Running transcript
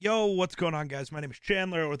Yo, what's going on, guys? My name is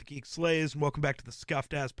Chandler with TheGeekSlays, and welcome back to the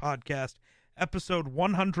Scuffed Ass Podcast, episode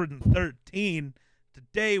 113.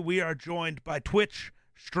 Today, we are joined by Twitch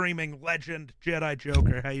streaming legend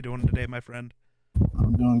JediJoker. How you doing today, my friend?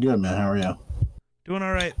 I'm doing good, man. How are you? Doing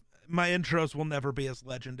all right. My intros will never be as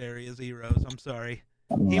legendary as Ero's. I'm sorry.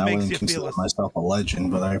 I mean, He I makes wouldn't you consider feel myself a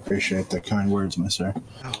legend, but I appreciate the kind words, mister.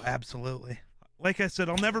 Oh, absolutely. Like I said,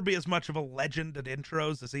 I'll never be as much of a legend at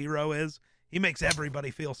intros as Ero is. He makes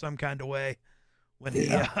everybody feel some kind of way when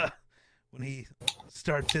when he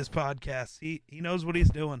starts his podcast. He knows what he's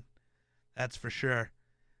doing. That's for sure.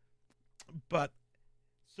 But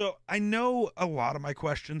so I know a lot of my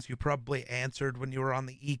questions you probably answered when you were on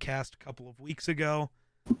the eCast a couple of weeks ago.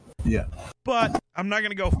 Yeah. But I'm not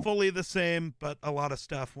going to go fully the same, but a lot of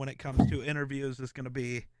stuff when it comes to interviews is going to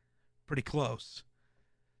be pretty close.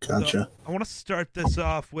 Gotcha. So I want to start this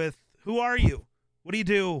off with, who are you? What do you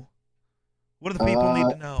do? What do the people need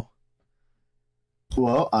to know?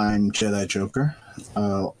 Well, I'm JediJoker.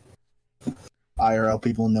 IRL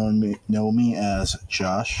people know me as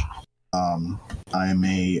Josh. I am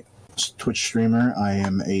a Twitch streamer.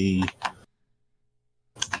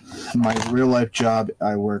 My real life job,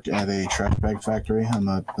 I work at a trash bag factory. I'm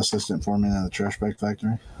an assistant foreman at a trash bag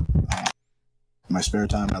factory. In my spare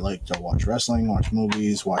time, I like to watch wrestling, watch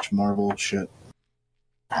movies, watch Marvel shit.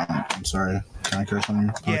 I'm sorry. Can I curse on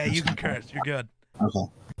you? Yeah, you can curse. You're good. Okay.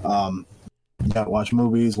 Yeah, watch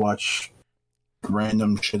movies, watch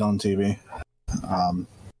random shit on TV.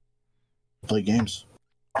 Play games.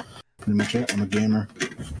 Pretty much it. I'm a gamer.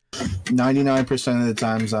 99% of the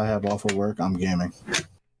times I have off of work, I'm gaming. It's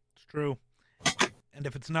true. And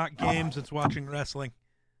if it's not games, it's watching wrestling.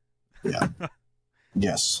 Yeah.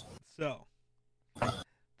 Yes. So,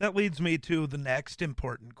 that leads me to the next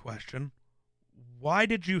important question. Why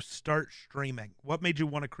did you start streaming? What made you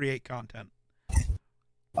want to create content?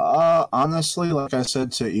 Honestly, like I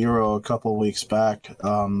said to Eero a couple weeks back,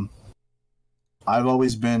 I've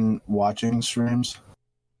always been watching streams,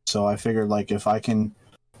 so I figured like if I can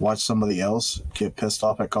watch somebody else get pissed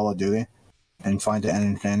off at Call of Duty and find it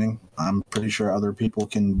entertaining, I'm pretty sure other people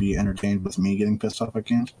can be entertained with me getting pissed off at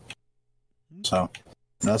games. So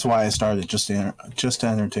that's why I started, just to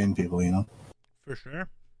entertain people, you know. For sure.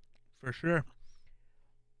 For sure.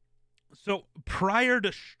 So prior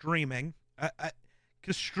to streaming,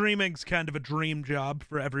 because streaming's kind of a dream job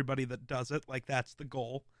for everybody that does it. Like, that's the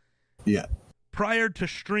goal. Yeah. Prior to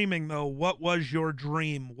streaming, though, what was your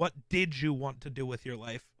dream? What did you want to do with your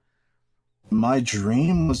life? My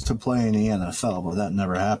dream was to play in the NFL, but that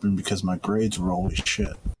never happened because my grades were always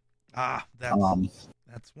shit. Ah,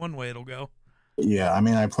 that's one way it'll go. Yeah, I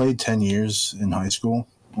mean, I played 10 years in high school,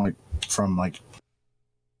 like from like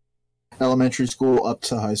elementary school up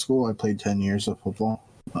to high school. I played 10 years of football.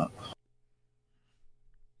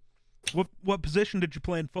 What position did you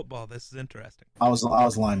play in football? This is interesting. I was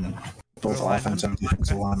lineman, both offensive and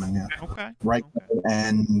defensive lineman. Yeah. Okay. Right. Okay.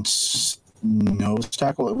 And nose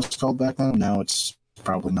tackle, it was called back then. Now it's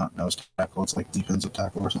probably not nose tackle. It's like defensive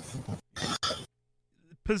tackle or something.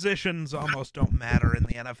 Positions almost don't matter in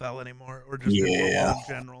the NFL anymore, or just in football in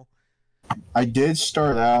general. I did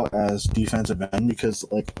start out as defensive end because,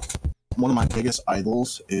 like, one of my biggest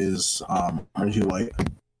idols is Reggie White.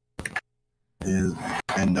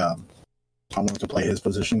 I wanted to play his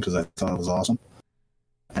position because I thought it was awesome.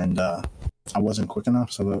 And I wasn't quick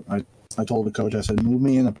enough, so I told the coach, I said, move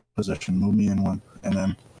me in a position, move me in one. And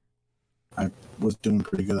then I was doing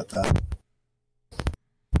pretty good at that.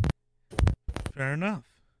 Fair enough.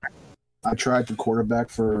 I tried to quarterback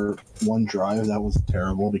for one drive. That was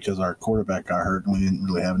terrible because our quarterback got hurt and we didn't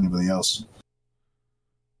really have anybody else.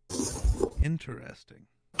 Interesting.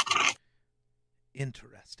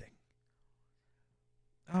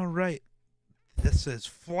 All right. This is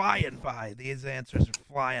flying by. These answers are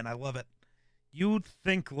flying. I love it. You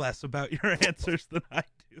think less about your answers than I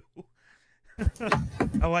do.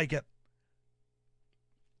 I like it.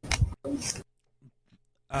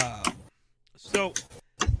 So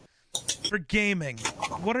for gaming,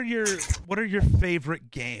 what are your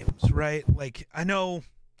favorite games, right? Like, I know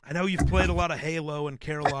you've played a lot of Halo and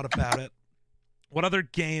care a lot about it. What other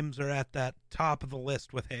games are at that top of the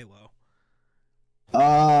list with Halo?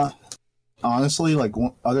 Honestly, like,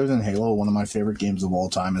 other than Halo, one of my favorite games of all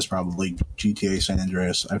time is probably GTA San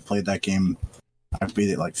Andreas. I've played that game. I've beat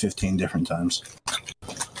it like 15 different times.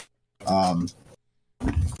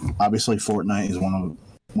 Obviously Fortnite is one of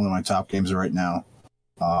my top games right now.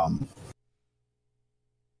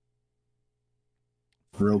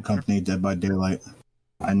 Road Company, Dead by Daylight.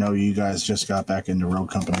 I know you guys just got back into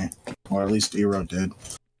Road Company, or at least Eero did.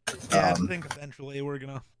 Yeah, I think eventually we're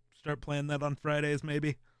gonna start playing that on Fridays,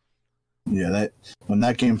 maybe. Yeah, that when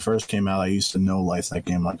that game first came out, I used to no life that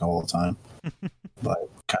game like all the time, but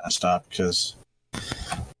kind of stopped because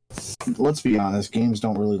let's be honest, games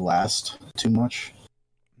don't really last too much.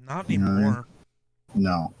 Not anymore.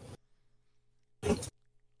 No.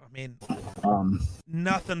 I mean,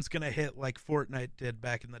 nothing's gonna hit like Fortnite did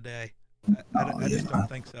back in the day. I just don't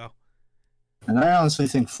think so. And I honestly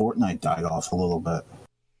think Fortnite died off a little bit.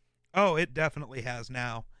 Oh, it definitely has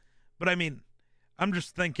now. But I mean, I'm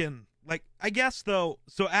just thinking, like, I guess though,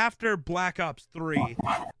 so after Black Ops 3,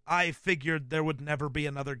 I figured there would never be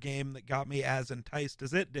another game that got me as enticed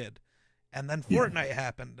as it did. And then Fortnite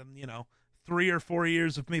happened, and, 3 or 4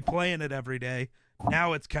 years of me playing it every day.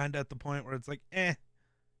 Now it's kind of at the point where it's like,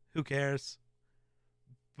 who cares?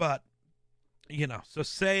 But, so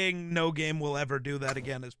saying no game will ever do that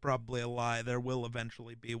again is probably a lie. There will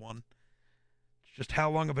eventually be one. It's just how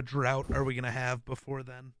long of a drought are we going to have before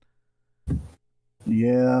then?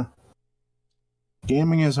 Yeah.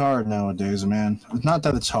 Gaming is hard nowadays, man. It's not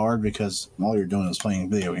that it's hard because all you're doing is playing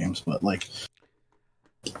video games, but, like,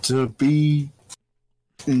 to be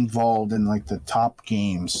involved in, like, the top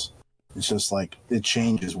games, it's just, like, it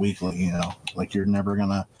changes weekly, Like, you're never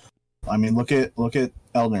gonna... I mean, look at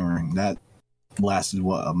Elden Ring. That lasted,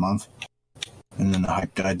 a month? And then the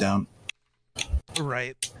hype died down.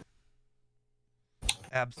 Right.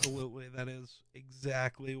 Absolutely. That is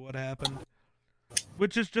exactly what happened.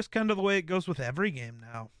 Which is just kind of the way it goes with every game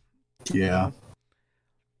now. Yeah.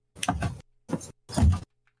 I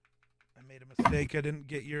made a mistake. I didn't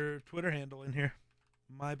get your Twitter handle in here.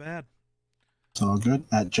 My bad. It's all good.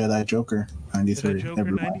 At JediJoker93.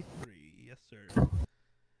 JediJoker93. Yes, sir.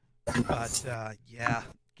 But, yeah.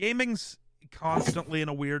 Gaming's constantly in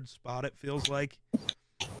a weird spot, it feels like.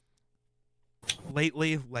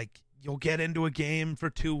 Lately, like, you'll get into a game for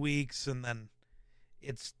 2 weeks, and then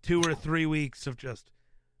it's 2 or 3 weeks of just,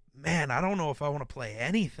 man, I don't know if I want to play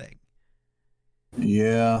anything.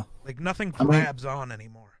 Yeah. Like, nothing grabs on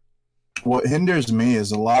anymore. What hinders me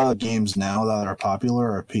is a lot of games now that are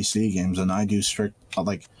popular are PC games, and I do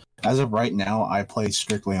as of right now, I play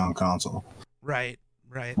strictly on console. Right.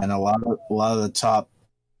 And a lot of the top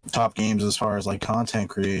games as far as like content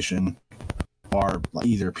creation are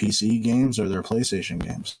either PC games or they're PlayStation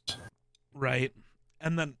games. Right.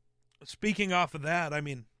 And then speaking off of that, I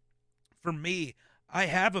mean, for me, I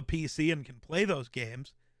have a PC and can play those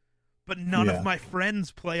games, but none of my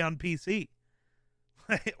friends play on PC.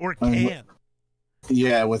 Or can.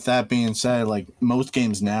 Yeah, with that being said, like most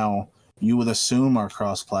games now, you would assume are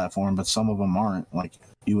cross-platform, but some of them aren't. Like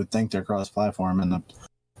you would think they're cross-platform, and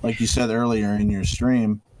like you said earlier in your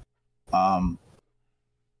stream, MLB.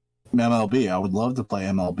 I would love to play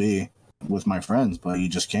MLB with my friends, but you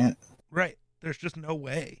just can't. Right. There's just no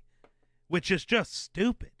way, which is just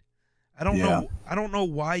stupid. I don't know. I don't know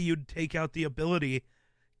why you'd take out the ability,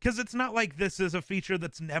 because it's not like this is a feature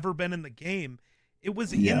that's never been in the game. It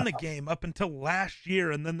was in the game up until last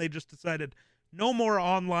year, and then they just decided no more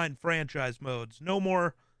online franchise modes, no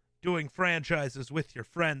more doing franchises with your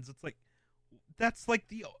friends. It's like, that's like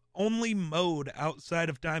the only mode outside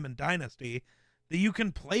of Diamond Dynasty that you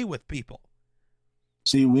can play with people.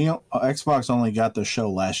 See, Xbox only got the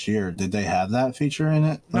show last year. Did they have that feature in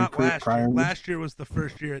it? Not last year. Last year was the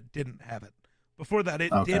first year it didn't have it. Before that,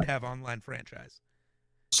 it did have online franchise.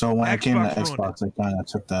 So when it came to Xbox, they kind of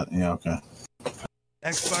took that. Yeah, okay.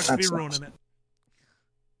 Xbox be ruining it.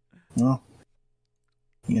 Well,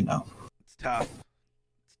 It's tough.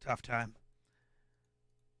 It's a tough time.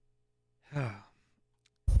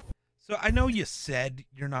 So I know you said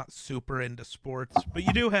you're not super into sports, but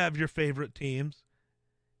you do have your favorite teams.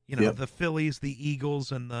 The Phillies, the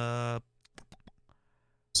Eagles, and the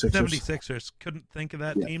 76ers. Couldn't think of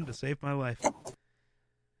that team to save my life.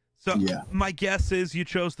 So my guess is you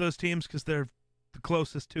chose those teams because they're the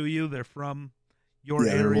closest to you. They're from your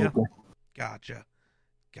area. Gotcha.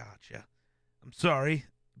 I'm sorry,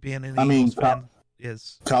 being an Eagles fan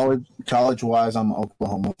is college-wise. I'm an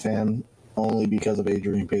Oklahoma fan only because of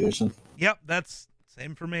Adrian Peterson. Yep, that's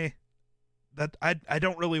same for me. That I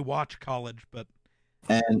don't really watch college, but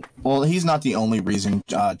he's not the only reason.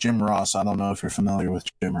 Jim Ross. I don't know if you're familiar with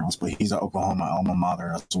Jim Ross, but he's an Oklahoma alma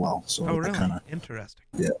mater as well. So really? Interesting.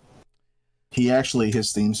 Yeah.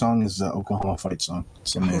 His theme song is the Oklahoma fight song.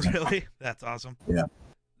 It's amazing. Oh, really? That's awesome. Yeah.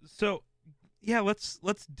 So,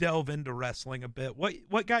 let's delve into wrestling a bit.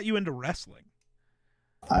 What got you into wrestling?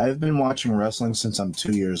 I've been watching wrestling since I'm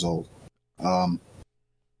 2 years old.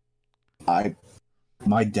 My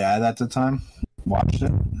dad at the time watched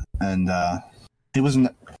it, and he was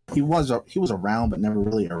around, but never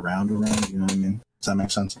really around. You know what I mean? Does that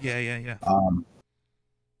make sense? Yeah.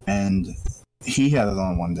 And he had it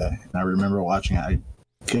on one day, and I remember watching it. I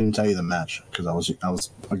couldn't tell you the match because I was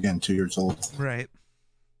again 2 years old. Right.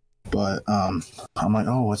 But I'm like,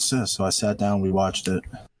 oh, what's this? So I sat down, we watched it,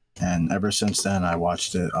 and ever since then, I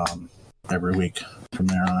watched it every week from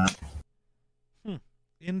there on out.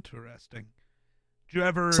 Interesting. Did you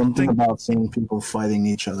ever Something about seeing people fighting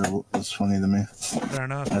each other was funny to me. Fair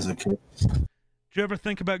enough. As a kid. Did you ever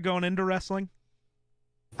think about going into wrestling?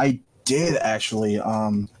 I did actually.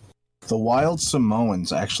 The Wild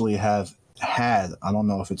Samoans actually had, I don't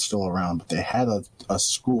know if it's still around, but they had a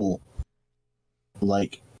school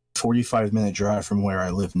like 45-minute drive from where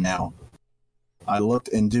I live now. I looked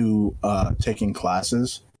into taking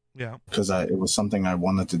classes. Yeah. Because it was something I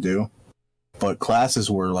wanted to do. But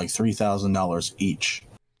classes were like $3,000 each.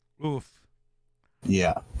 Oof.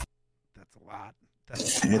 Yeah. That's a lot.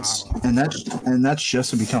 And that's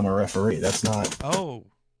just to become a referee. That's not. Oh.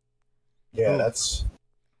 Yeah, that's.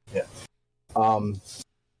 Yeah.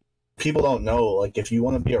 People don't know, like, if you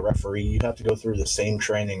want to be a referee, you have to go through the same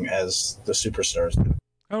training as the superstars do.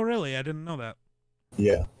 Oh, really? I didn't know that.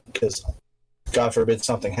 Yeah, because God forbid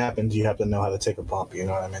something happens, you have to know how to take a bump, you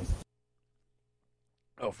know what I mean?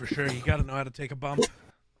 Oh, for sure. You got to know how to take a bump.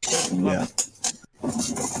 Yeah.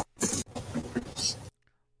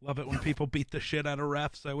 Love it when people beat the shit out of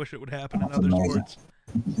refs. I wish it would happen in That's other amazing. sports.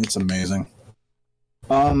 It's amazing.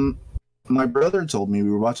 My brother told me,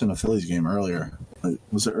 we were watching a Phillies game earlier.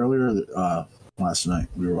 Was it earlier? Last night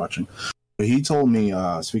we were watching. But he told me,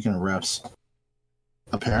 speaking of refs,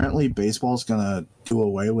 apparently baseball's going to do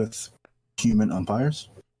away with human umpires.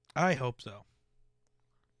 I hope so.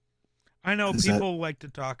 I know people like to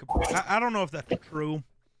talk about... I don't know if that's true.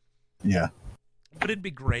 Yeah. But it'd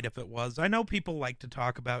be great if it was. I know people like to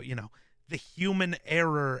talk about, the human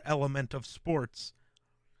error element of sports.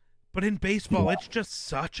 But in baseball, it's just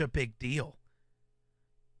such a big deal.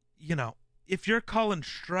 If you're calling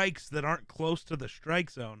strikes that aren't close to the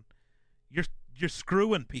strike zone, you're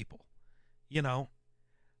screwing people.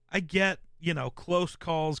 I get, close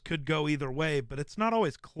calls could go either way, but it's not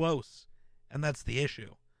always close, and that's the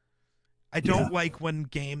issue. I don't like when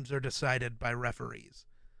games are decided by referees.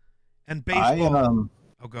 And baseball...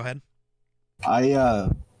 Oh, go ahead. I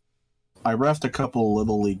reffed a couple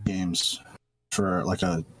Little League games for, like,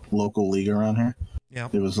 a local league around here. Yeah.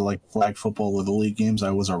 It was, like, flag football Little League games.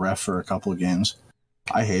 I was a ref for a couple of games.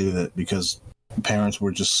 I hated it because parents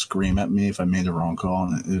would just scream at me if I made a wrong call,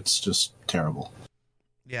 and it's just terrible.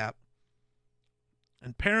 Yeah.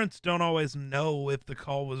 And parents don't always know if the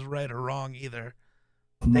call was right or wrong either.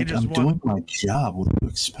 I'm doing my job. What do you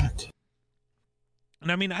expect?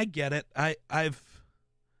 And I mean, I get it. I've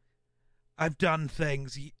done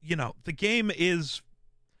things. The game is,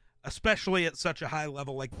 especially at such a high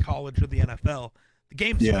level like college or the NFL, the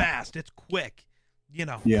game's fast. It's quick.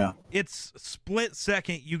 Yeah. It's split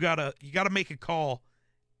second. You gotta make a call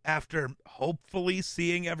after hopefully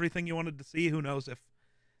seeing everything you wanted to see. Who knows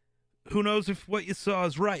if what you saw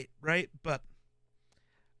is right? But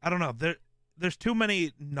I don't know. There's too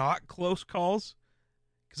many not close calls.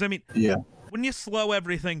 Because, I mean, when you slow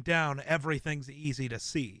everything down, everything's easy to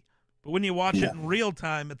see. But when you watch it in real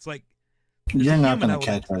time, it's like... You're not going to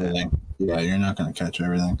catch everything. Yeah, you're not going to catch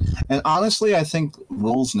everything. And honestly, I think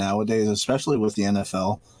rules nowadays, especially with the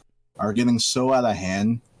NFL, are getting so out of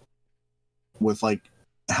hand with, like,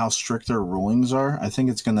 how strict their rulings are. I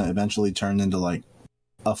think it's going to eventually turn into, like,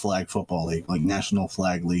 a flag football league, like National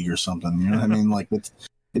Flag League or something. You know what I mean? Like,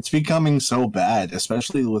 it's becoming so bad,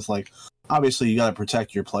 especially with, like, obviously you got to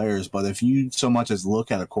protect your players, but if you so much as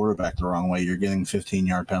look at a quarterback the wrong way, you're getting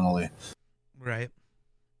 15-yard penalty. Right.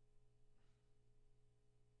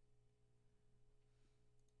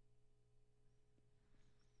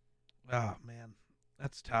 Oh, man.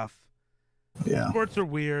 That's tough. Yeah. Sports are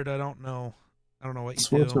weird. I don't know what you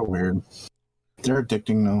Sports do. are weird. They're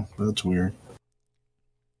addicting, though, but it's weird.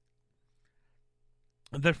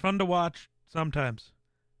 They're fun to watch sometimes.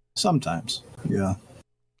 Sometimes, yeah.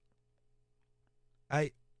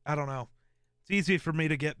 I don't know. It's easy for me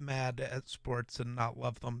to get mad at sports and not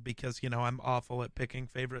love them because, I'm awful at picking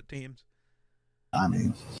favorite teams. I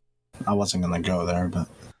mean, I wasn't going to go there, but...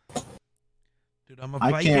 Dude, I'm a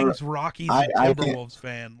Vikings, Rockies, and Timberwolves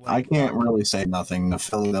fan. I can't really say nothing. The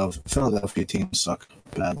Philadelphia teams suck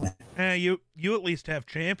badly. You at least have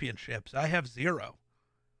championships. I have 0.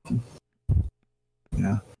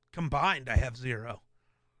 Yeah. Combined, I have 0.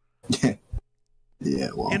 Yeah,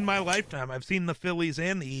 well. In my lifetime, I've seen the Phillies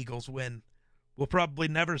and the Eagles win. We'll probably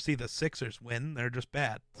never see the Sixers win. They're just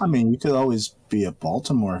bad. I mean, you could always be a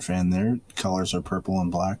Baltimore fan. Their colors are purple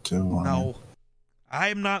and black, too. No.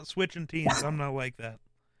 I'm not switching teams. I'm not like that.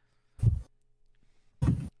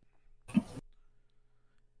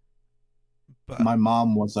 But my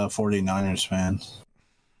mom was a 49ers fan.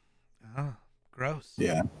 oh, gross.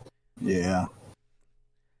 Yeah. Yeah.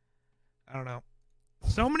 I don't know.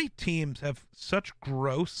 So many teams have such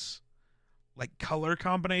gross, like, color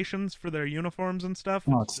combinations for their uniforms and stuff.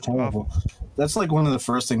 Oh, it's just terrible. awful. That's like one of the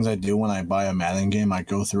first things I do when I buy a Madden game. I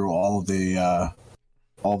go through all of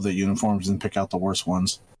the uniforms and pick out the worst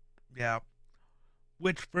ones. Yeah.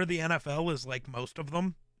 Which for the NFL is like most of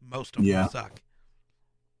them. Most of them suck.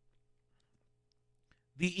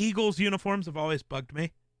 The Eagles uniforms have always bugged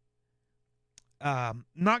me. Not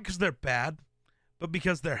because they're bad, but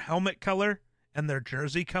because their helmet color and their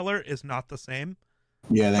jersey color is not the same.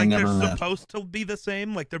 Yeah, they like never they're match. supposed to be the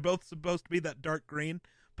same. Like they're both supposed to be that dark green,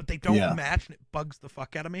 but they don't match, and it bugs the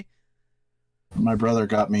fuck out of me. My brother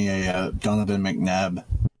got me a Donovan McNabb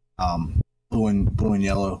blue and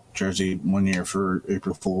yellow jersey one year for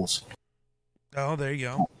April Fools. Oh, there you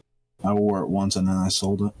go. I wore it once and then I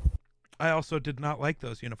sold it. I also did not like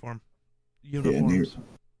those uniforms. Yeah, the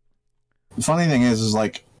funny thing is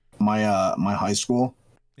like my high school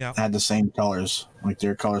had the same colors. Like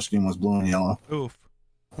their color scheme was blue and yellow. Oof.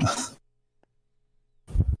 Yeah,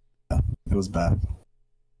 it was bad.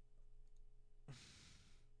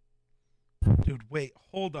 Dude, wait,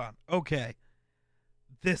 hold on. Okay.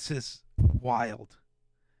 This is wild.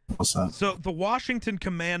 What's that? So the Washington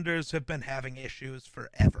Commanders have been having issues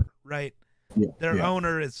forever, right? Yeah, Their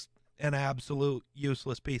owner is an absolute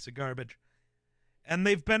useless piece of garbage. And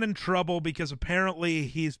they've been in trouble because apparently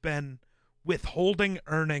he's been withholding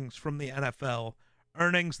earnings from the NFL,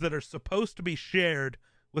 earnings that are supposed to be shared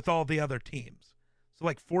with all the other teams. So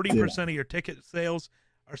like 40% of your ticket sales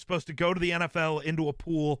are supposed to go to the NFL into a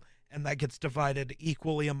pool, and that gets divided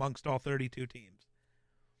equally amongst all 32 teams.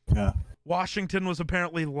 Yeah. Washington was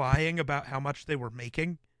apparently lying about how much they were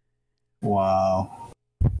making. Wow.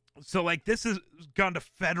 So like this has gone to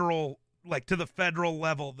federal, like to the federal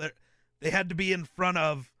level. They had to be in front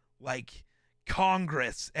of like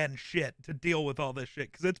Congress and shit to deal with all this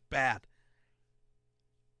shit because it's bad.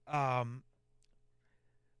 But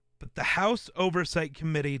the House Oversight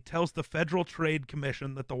Committee tells the Federal Trade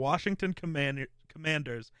Commission that the Washington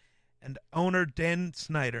Commanders and owner Dan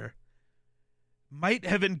Snyder might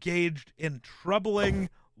have engaged in troubling,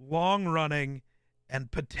 long-running,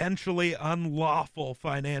 and potentially unlawful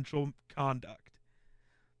financial conduct.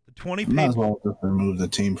 The 20-page... Might as well just remove the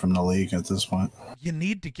team from the league at this point. You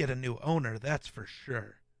need to get a new owner, that's for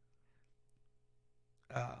sure.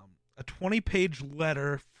 A 20-page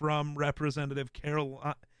letter from Representative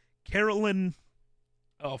Carolyn...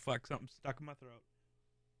 Oh, fuck, something stuck in my throat.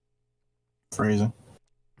 Phrasing.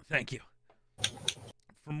 Thank you.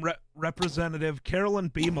 From Representative Carolyn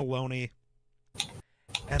B. Maloney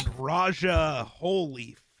and Raja.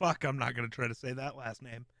 Holy fuck, I'm not going to try to say that last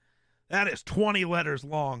name. That is 20 letters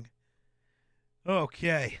long.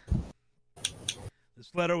 Okay.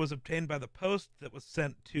 This letter was obtained by the Post that was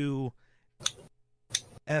sent to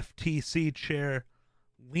FTC Chair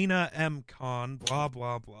Lena M. Khan, blah,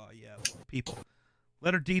 blah, blah. Yeah, people.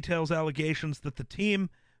 Letter details allegations that the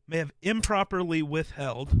team may have improperly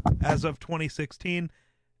withheld, as of 2016,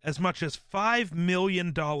 as much as $5 million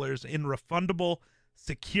in refundable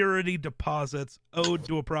security deposits owed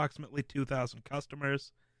to approximately 2,000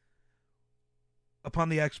 customers upon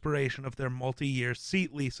the expiration of their multi-year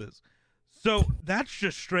seat leases. So that's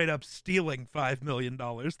just straight up stealing $5 million.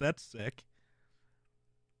 That's sick.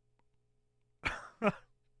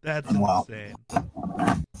 That's insane.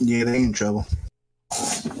 Yeah, they in trouble.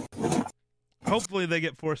 Hopefully they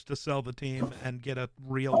get forced to sell the team and get a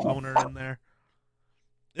real owner in there.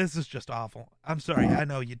 This is just awful. I'm sorry. I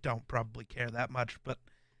know you don't probably care that much, but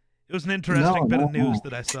it was an interesting bit of news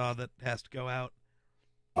that I saw that has to go out.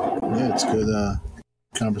 Yeah, it's good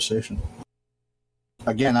conversation.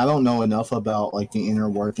 Again, I don't know enough about like the inner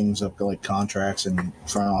workings of like contracts and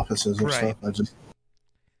front offices and stuff.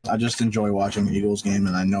 I just enjoy watching the Eagles game,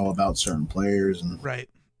 and I know about certain players and right.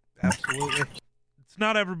 Absolutely. It's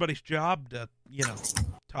not everybody's job to,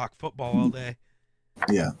 talk football all day.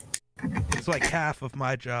 Yeah. It's like half of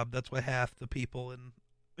my job. That's why half the people in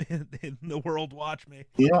the world watch me.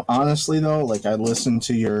 Honestly though, like I listen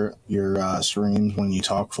to your streams when you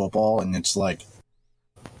talk football, and it's like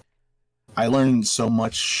I learn so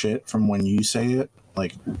much shit from when you say it.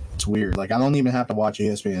 Like it's weird. Like I don't even have to watch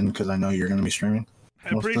ESPN because I know you're going to be streaming.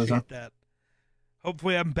 I appreciate that.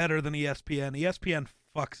 Hopefully I'm better than ESPN. ESPN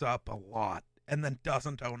fucks up a lot and then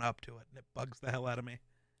doesn't own up to it, and it bugs the hell out of me.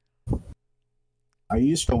 I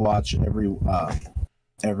used to watch every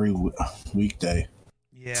weekday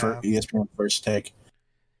for ESPN First Take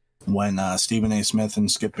when Stephen A. Smith and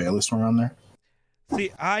Skip Bayless were on there.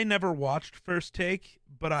 See, I never watched First Take,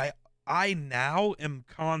 but I I now am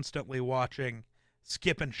constantly watching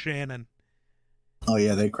Skip and Shannon. Oh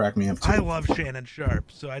yeah, they crack me up too. I love Shannon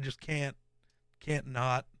Sharp, so I just can't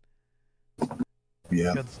not.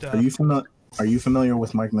 Yeah. Good stuff. Are you familiar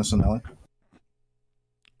with Mike Missinelli?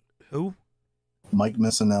 Who? Mike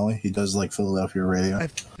Missinelli. He does like Philadelphia radio. I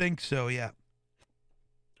think so, yeah.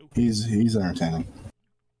 He's entertaining.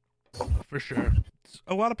 For sure.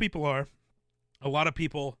 A lot of people are. A lot of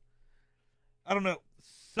people, I don't know,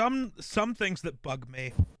 some things that bug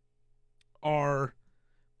me are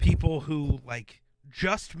people who like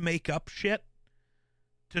just make up shit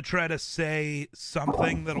to try to say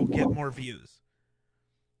something that'll get more views.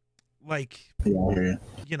 Like, Yeah, I hear you.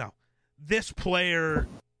 you know, this player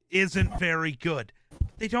isn't very good.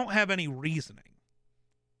 They don't have any reasoning.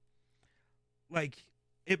 Like,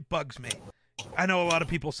 it bugs me. I know a lot of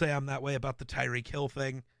people say I'm that way about the Tyreek Hill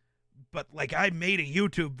thing, but like I made a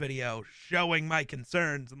YouTube video showing my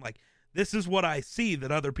concerns and like this is what I see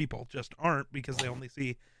that other people just aren't because they only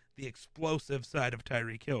see the explosive side of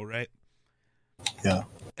Tyreek Hill, right? Yeah.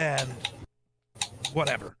 And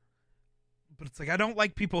whatever. But it's like I don't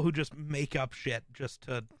like people who just make up shit just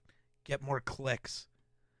to get more clicks,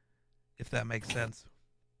 if that makes sense.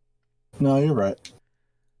 No, you're right.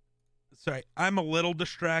 Sorry, I'm a little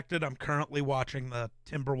distracted. I'm currently watching the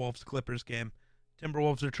Timberwolves-Clippers game.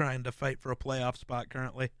 Timberwolves are trying to fight for a playoff spot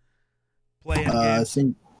currently. Play-in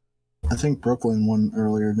game. I think Brooklyn won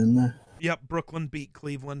earlier, didn't they? Yep, Brooklyn beat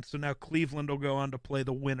Cleveland, so now Cleveland will go on to play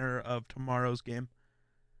the winner of tomorrow's game.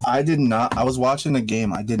 I was watching the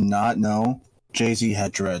game. I did not know Jay-Z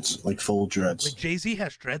had dreads, like full dreads. Wait, Jay-Z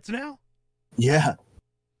has dreads now? Yeah.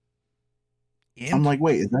 I'm like,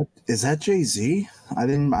 wait, is that Jay-Z? I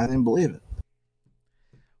didn't believe it.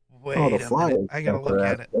 Wait a minute. I gotta look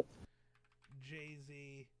at it.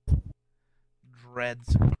 Jay-Z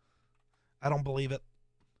dreads. I don't believe it.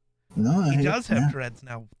 No, he does have dreads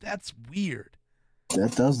now. That's weird.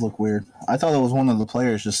 That does look weird. I thought it was one of the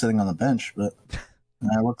players just sitting on the bench, but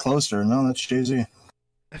when I look closer, no, that's Jay-Z.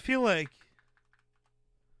 I feel like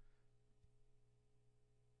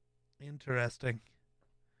interesting.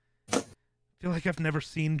 I feel like I've never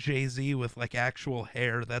seen Jay-Z with like actual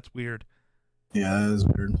hair. That's weird. Yeah, that is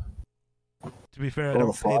weird. To be fair, I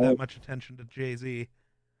don't pay that much attention to Jay-Z.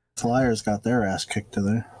 Flyers got their ass kicked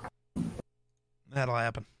today. That'll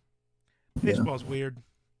happen. Baseball's weird.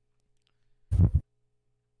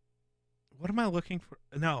 What am I looking for?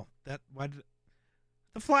 No, the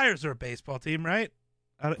Flyers are a baseball team, right?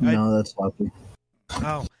 No, that's hockey.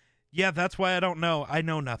 Oh, yeah, that's why I don't know. I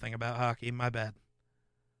know nothing about hockey. My bad.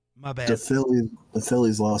 The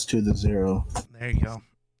Phillies lost 2-0. There you go.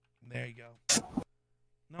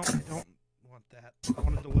 No, I don't want that. I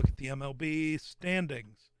wanted to look at the MLB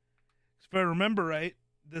standings. If I remember right,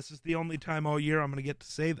 this is the only time all year I'm going to get to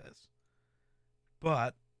say this.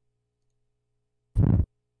 But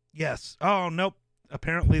yes. Oh, nope.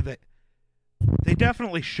 Apparently they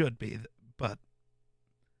definitely should be, but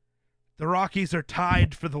the Rockies are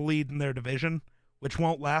tied for the lead in their division, which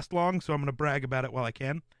won't last long, so I'm going to brag about it while I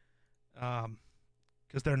can.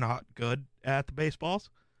 Because they're not good at the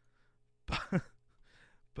baseballs.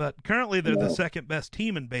 But currently they're the second best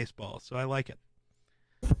team in baseball, so I like it.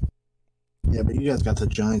 Yeah, but you guys got the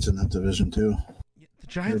Giants in that division too. Yeah, the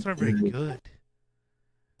Giants aren't very good.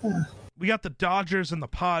 Yeah. We got the Dodgers and the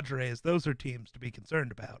Padres. Those are teams to be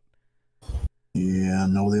concerned about. Yeah,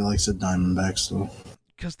 nobody likes the Diamondbacks though.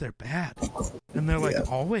 Because they're bad. And they're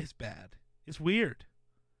like always bad. It's weird.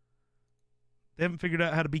 They haven't figured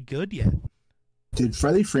out how to be good yet. Did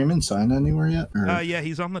Freddie Freeman sign anywhere yet? Yeah,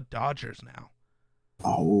 he's on the Dodgers now.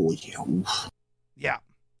 Oh, yeah. Oof. Yeah.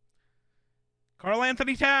 Karl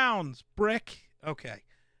Anthony Towns. Brick. Okay.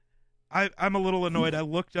 I'm a little annoyed. I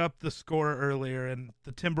looked up the score earlier, and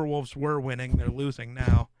the Timberwolves were winning. They're losing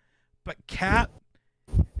now. But Cat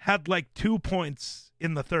had like 2 points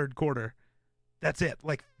in the third quarter. That's it.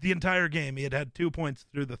 Like the entire game, he had 2 points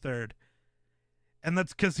through the third. And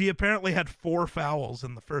that's because he apparently had 4 fouls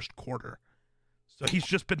in the first quarter. So he's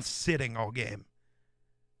just been sitting all game.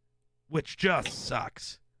 Which just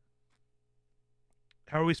sucks.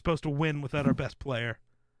 How are we supposed to win without our best player?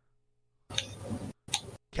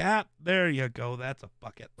 Cat, there you go. That's a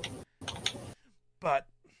bucket. But,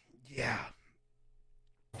 yeah.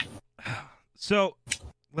 So,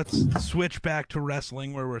 let's switch back to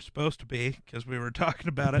wrestling where we're supposed to be, because we were talking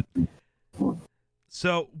about it.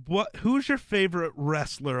 So, who's your favorite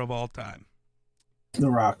wrestler of all time? The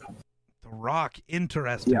Rock. The Rock.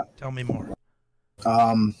 Interesting. Yeah. Tell me more.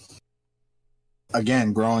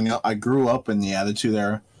 Again, growing up, I grew up in the Attitude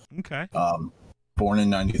Era. Okay. Born in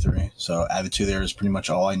 '93, so Attitude Era is pretty much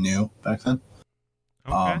all I knew back then.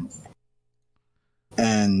 Okay.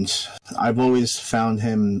 and I've always found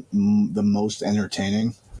him the most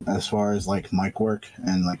entertaining as far as like mic work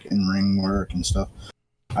and like in ring work and stuff.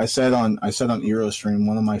 I said on Eurostream,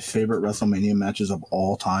 one of my favorite WrestleMania matches of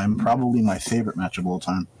all time, probably my favorite match of all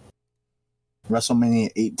time.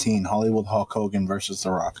 WrestleMania 18, Hollywood Hulk Hogan versus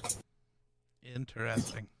The Rock.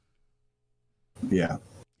 Interesting. Yeah.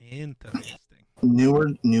 Interesting.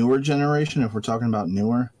 Newer generation, if we're talking about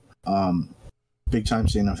newer, big time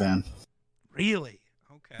Cena fan. Really?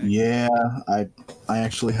 Okay. Yeah, I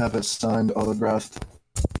actually have a signed autographed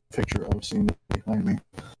picture of Cena behind me.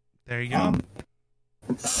 There you go.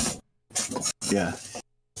 Yeah.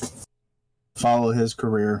 Follow his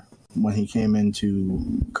career when he came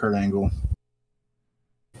into Kurt Angle.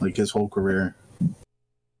 Like his whole career.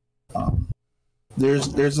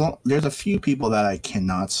 There's a few people that I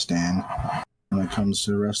cannot stand when it comes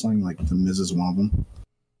to wrestling. Like The Miz is one of them.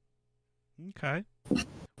 Okay.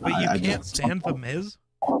 But you can't stand The Miz?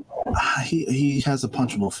 He has a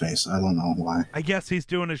punchable face. I don't know why. I guess he's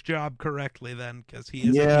doing his job correctly then, because he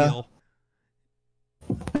is a heel.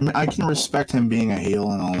 I mean, I can respect him being a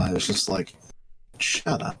heel and all that. It's just like,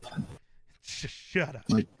 shut up. Shut up.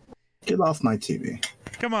 Like, get off my TV.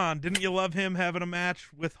 Come on, didn't you love him having a match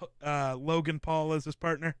with Logan Paul as his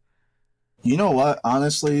partner? You know what?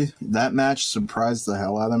 Honestly, that match surprised the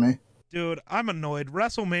hell out of me. Dude, I'm annoyed.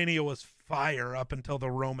 WrestleMania was fire up until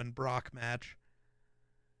the Roman Brock match.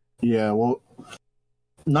 Yeah, well,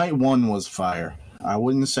 night 1 was fire. I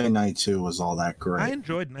wouldn't say night 2 was all that great. I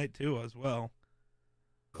enjoyed night 2 as well.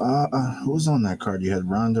 Who was on that card? You had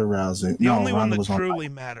Ronda Rousey. The only one that truly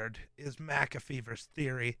mattered is McAfee versus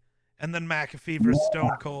Theory, and then McAfee versus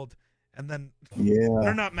Stone Cold, and then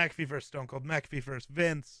or not McAfee versus Stone Cold, McAfee versus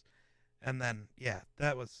Vince, and then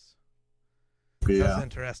that was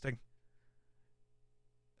interesting.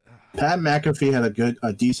 Pat McAfee had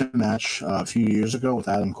a decent match a few years ago with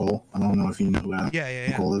Adam Cole. I don't know if you know who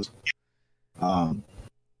Adam Cole is.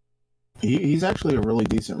 He's actually a really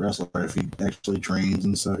decent wrestler if he actually trains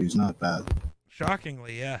and stuff. He's not bad.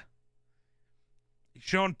 Shockingly, yeah. He's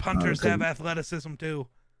shown punters have athleticism too.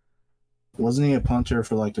 Wasn't he a punter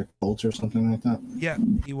for like the Colts or something like that? Yeah,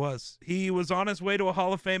 he was. He was on his way to a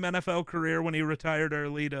Hall of Fame NFL career when he retired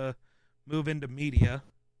early to move into media.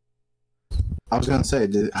 I was gonna say,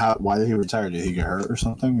 why did he retire? Did he get hurt or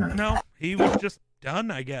something? Or? No, he was just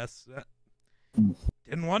done, I guess.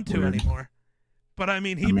 Didn't want to anymore. But I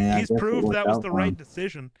mean, he's proved that was the right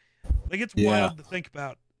decision. Like, it's wild to think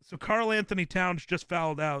about. So Karl Anthony Towns just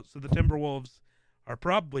fouled out, so the Timberwolves are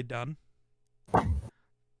probably done.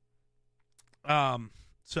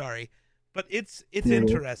 Sorry, but it's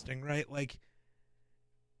interesting, right? Like,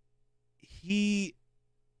 he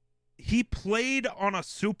played on a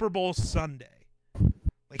Super Bowl Sunday.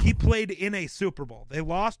 Like, he played in a Super Bowl. They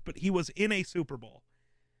lost, but he was in a Super Bowl.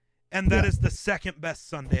 And that is the second best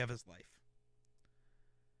Sunday of his life.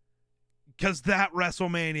 Because that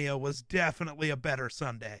WrestleMania was definitely a better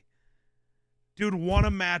Sunday. Dude won a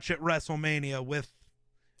match at WrestleMania with...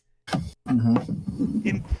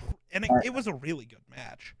 and it was a really good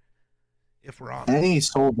match, if we're honest. And he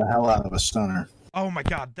sold the hell out of a stunner. Oh my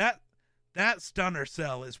God, that stunner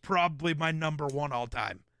cell is probably my number 1 all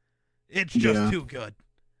time. It's just too good.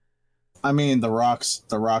 I mean, The Rock's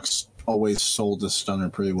always sold the stunner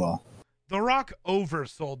pretty well. The Rock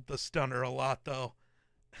oversold the stunner a lot, though.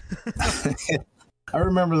 I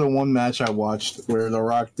remember the one match I watched where The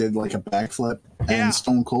Rock did like a backflip and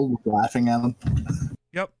Stone Cold was laughing at him.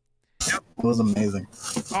 Yep. It was amazing.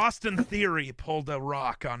 Austin Theory pulled a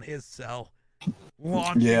Rock on his cell,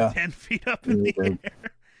 launching 10 feet up in the air.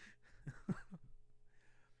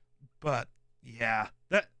 But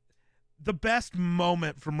the best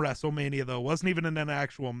moment from WrestleMania, though, wasn't even in an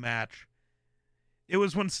actual match. It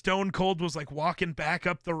was when Stone Cold was like walking back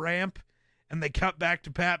up the ramp, and they cut back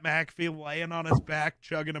to Pat McAfee laying on his back,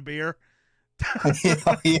 chugging a beer. Just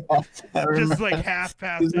like half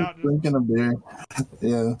passed out. Drinking a beer.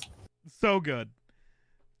 Yeah. So good.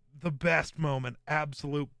 The best moment.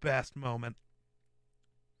 Absolute best moment.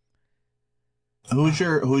 Who's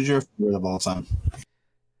your favorite of all time?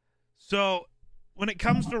 So, when it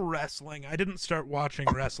comes to wrestling, I didn't start watching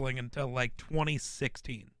wrestling until like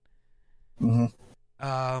 2016. Mm-hmm.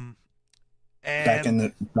 And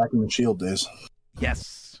back in the Shield days.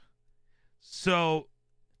 Yes. So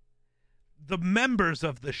the members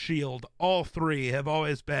of the Shield, all 3, have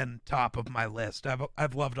always been top of my list.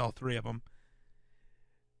 I've loved all 3 of them.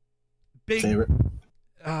 Big favorite.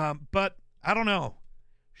 But I don't know.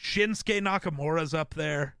 Shinsuke Nakamura's up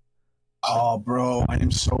there. Oh, bro, I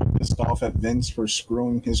am so pissed off at Vince for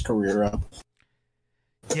screwing his career up.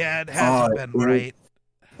 Yeah, it hasn't been right.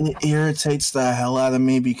 It irritates the hell out of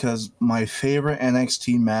me because my favorite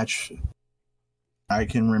NXT match, I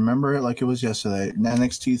can remember it like it was yesterday.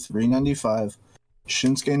 NXT 395,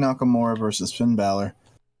 Shinsuke Nakamura versus Finn Balor.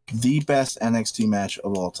 The best NXT match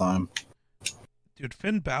of all time. Dude,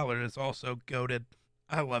 Finn Balor is also goated.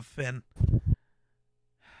 I love Finn.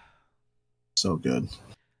 So good.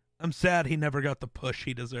 I'm sad he never got the push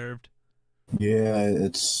he deserved. Yeah,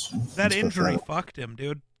 that injury fucked him,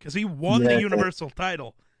 dude, because he won the Universal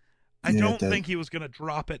title. I don't think he was going to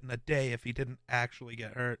drop it in a day if he didn't actually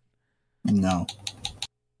get hurt. No.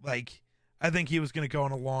 Like, I think he was going to go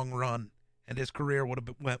on a long run, and his career would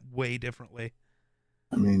have went way differently.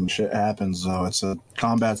 I mean, shit happens, though. It's a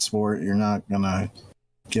combat sport. You're not going to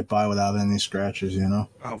get by without any scratches, you know?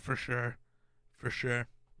 Oh, for sure. For sure.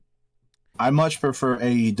 I much prefer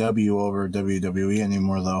AEW over WWE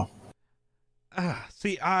anymore, though.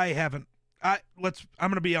 See, I haven't. I'm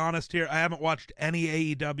going to be honest here. I haven't watched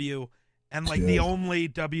any AEW, and like the only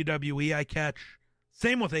WWE I catch,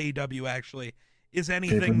 same with AEW actually, is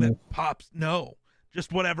anything that pops. No,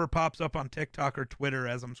 just whatever pops up on TikTok or Twitter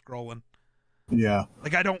as I'm scrolling. Yeah.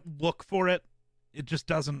 Like, I don't look for it. It just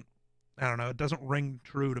doesn't, I don't know, it doesn't ring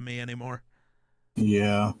true to me anymore.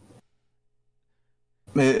 Yeah.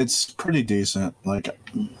 It's pretty decent. Like,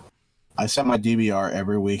 I set my DVR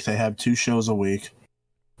every week. They have 2 shows a week.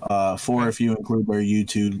 4 if you include their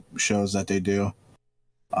YouTube shows that they do.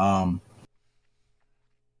 And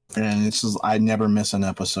I never miss an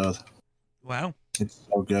episode. Wow. It's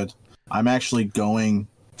so good. I'm actually going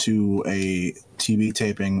to a TV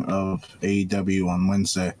taping of AEW on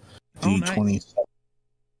Wednesday, the 27th.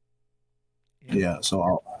 Yeah,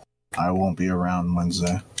 so I won't be around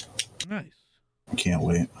Wednesday. Nice. I can't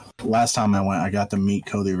wait. Last time I went, I got to meet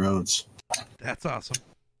Cody Rhodes. That's awesome.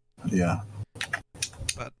 Yeah.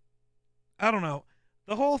 But I don't know.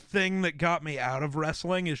 The whole thing that got me out of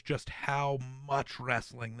wrestling is just how much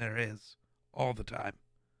wrestling there is all the time.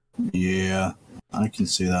 Yeah, I can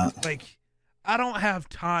see that. Like, I don't have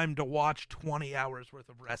time to watch 20 hours worth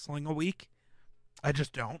of wrestling a week. I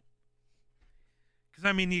just don't. Because,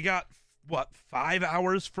 I mean, you got, 5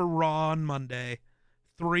 hours for Raw on Monday,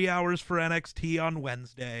 3 hours for NXT on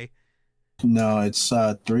Wednesday. No, it's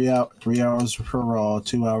 3 hours for Raw,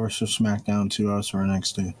 2 hours for SmackDown, 2 hours for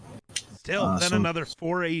NXT. Still, then another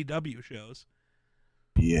 4 AEW shows.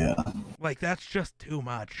 Yeah. Like, that's just too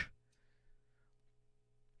much.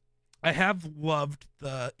 I have loved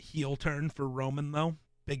the heel turn for Roman, though.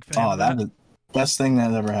 Big fan of that. That's the best thing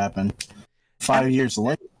that ever happened. 5 years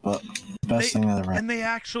late, but best thing that ever happened. And they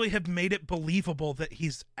actually have made it believable that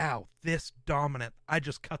he's out this dominant. I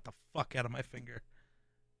just cut the fuck out of my finger.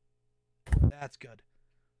 That's good.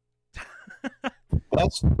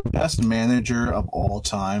 Best manager of all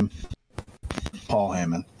time, Paul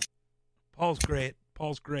Heyman. Paul's great.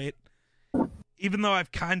 Even though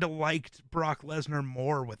I've kind of liked Brock Lesnar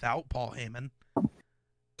more without Paul Heyman.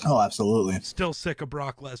 Oh, absolutely. Still sick of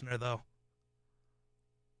Brock Lesnar, though.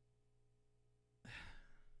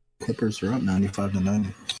 Clippers are up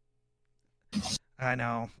 95-90. I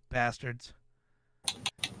know, bastards.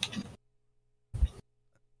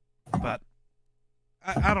 But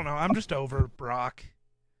I don't know. I'm just over Brock.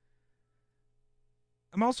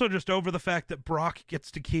 I'm also just over the fact that Brock gets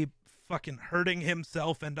to keep fucking hurting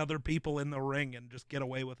himself and other people in the ring and just get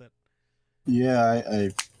away with it. Yeah,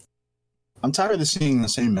 I'm tired of seeing the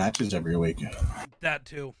same matches every week. That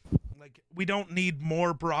too. Like, we don't need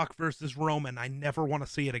more Brock versus Roman. I never want to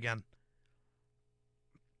see it again.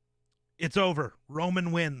 It's over.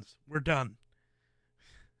 Roman wins. We're done.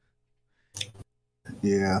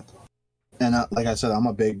 Yeah. And like I said, I'm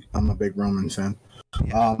a big Roman fan.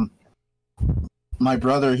 Yeah. My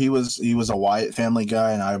brother, he was a Wyatt family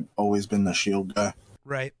guy, and I've always been the Shield guy.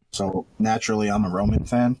 Right. So naturally, I'm a Roman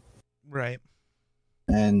fan. Right.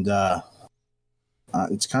 And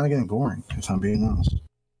it's kind of getting boring, if I'm being honest.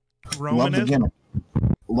 Love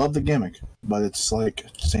the gimmick, but it's like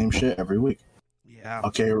same shit every week. Yeah.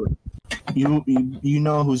 Okay, you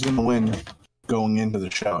know who's gonna win going into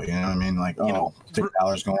the show. You know what I mean? Like, Finn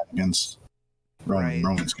Balor's going against Roman. Right.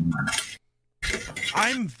 Roman's going.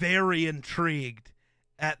 I'm very intrigued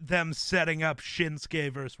at them setting up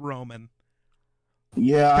Shinsuke versus Roman.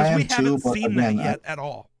 Yeah, I am we too. haven't But seen again, that yet at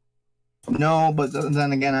all. No, but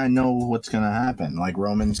then again, I know what's gonna happen. Like,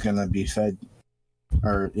 Roman's gonna be fed,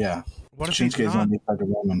 or yeah, what if he's Shinsuke's gonna be fed to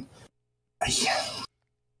Roman.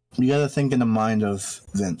 You gotta think in the mind of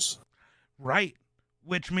Vince. Right.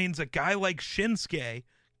 Which means a guy like Shinsuke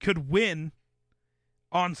could win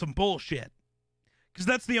on some bullshit. Because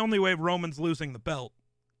that's the only way Roman's losing the belt.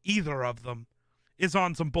 Either of them is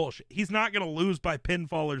on some bullshit. He's not going to lose by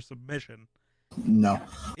pinfall or submission. No.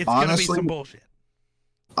 It's gonna be some bullshit.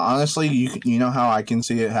 Honestly, you know how I can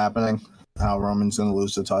see it happening? How Roman's gonna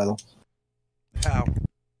lose the title? How?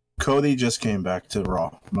 Cody just came back to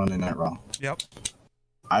Raw, Monday Night Raw. Yep.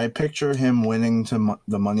 I picture him winning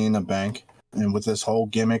the Money in the Bank, and with this whole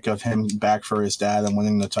gimmick of him back for his dad and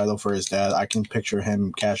winning the title for his dad, I can picture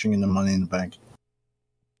him cashing in the Money in the Bank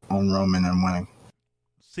on Roman and winning.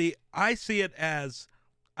 See, I see it as,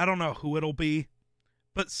 I don't know who it'll be,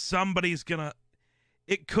 but somebody's gonna,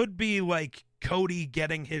 it could be like Cody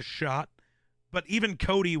getting his shot, but even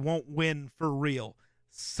Cody won't win for real.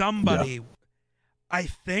 Somebody, yeah. I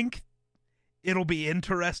think it'll be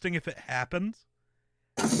interesting if it happens.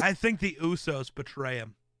 I think the Usos betray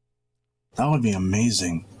him. That would be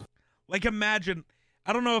amazing. Like, imagine,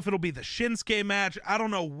 I don't know if it'll be the Shinsuke match. I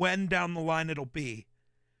don't know when down the line it'll be.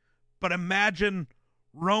 But imagine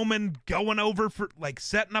Roman going over for, like,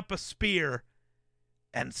 setting up a spear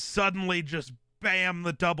and suddenly just bam,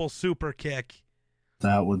 the double super kick.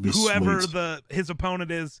 That would be whoever sweet. his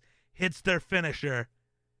opponent is hits their finisher.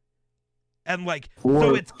 And, like, or,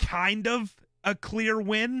 so it's kind of a clear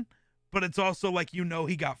win, but it's also like, you know,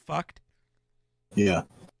 he got fucked. Yeah.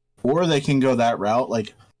 Or they can go that route.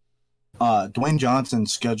 Like, Dwayne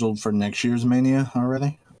Johnson's scheduled for next year's Mania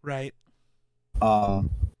already. Right.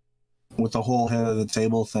 With the whole head of the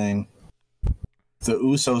table thing, the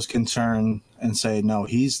Usos can turn and say, no,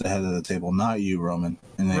 he's the head of the table, not you, Roman.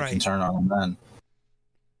 And they can turn on him then.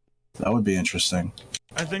 That would be interesting.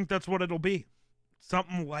 I think that's what it'll be.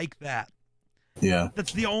 Something like that. Yeah.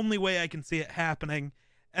 That's the only way I can see it happening.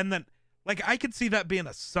 And then, like, I could see that being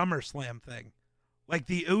a SummerSlam thing. Like,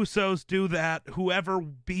 the Usos do that. Whoever,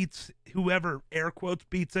 air quotes,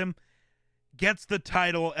 beats him, gets the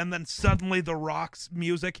title, and then suddenly The Rock's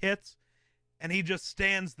music hits, and he just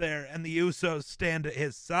stands there, and the Usos stand at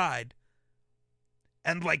his side.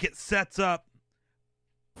 And, like, it sets up,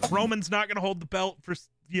 Roman's not going to hold the belt for,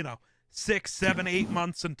 6, 7, 8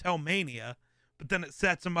 months until Mania, but then it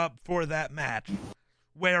sets him up for that match,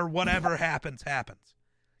 where whatever happens, happens.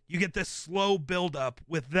 You get this slow build-up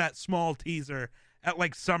with that small teaser at,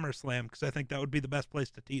 like, SummerSlam, because I think that would be the best place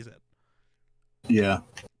to tease it. Yeah.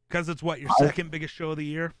 Because it's, your second biggest show of the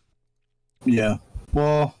year? Yeah.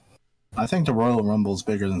 Well, I think the Royal Rumble's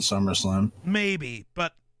bigger than SummerSlam. Maybe,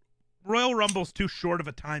 but Royal Rumble's too short of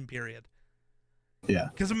a time period. Yeah.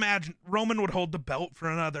 Because imagine, Roman would hold the belt for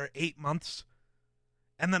another 8 months,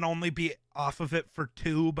 and then only be off of it for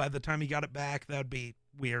 2 by the time he got it back. That would be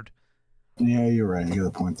weird. Yeah, you're right. You got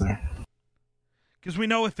a point there. Because we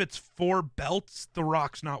know if it's 4 belts, The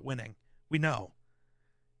Rock's not winning. We know.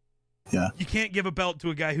 Yeah. You can't give a belt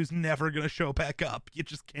to a guy who's never going to show back up. You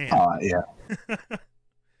just can't. Yeah.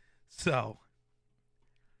 So,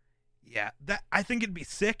 yeah, I think it'd be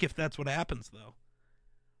sick if that's what happens, though.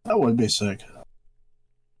 That would be sick.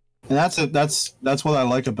 And that's what I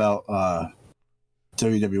like about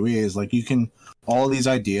WWE is, like, you can, all these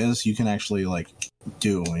ideas you can actually, like,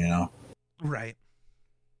 do, Right.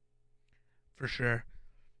 For sure.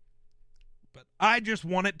 But I just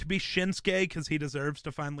want it to be Shinsuke because he deserves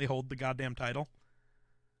to finally hold the goddamn title.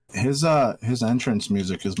 His entrance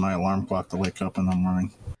music is my alarm clock to wake up in the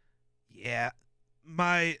morning. Yeah.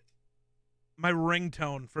 My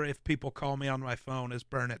ringtone for if people call me on my phone is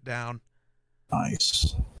Burn It Down.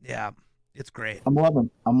 Nice. Yeah, it's great. I'm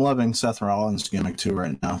loving Seth Rollins' gimmick too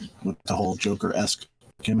right now with the whole Joker-esque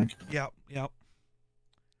gimmick. Yep.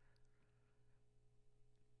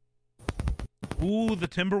 Ooh, the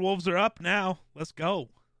Timberwolves are up now. Let's go.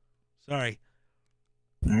 Sorry.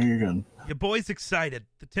 There you go. Your boy's excited.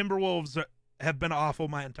 The Timberwolves have been awful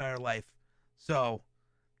my entire life. So,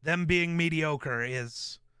 them being mediocre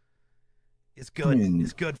is good.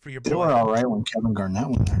 It's good for your boy. They were all right when Kevin Garnett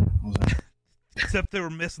went there. Except they were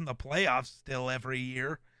missing the playoffs still every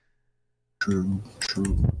year. True.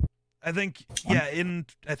 I think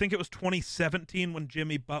it was 2017 when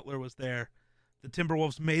Jimmy Butler was there. The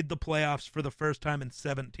Timberwolves made the playoffs for the first time in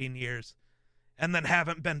 17 years, and then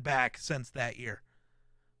haven't been back since that year.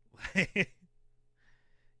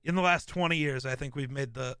 In the last 20 years, I think we've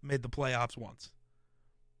made the playoffs once.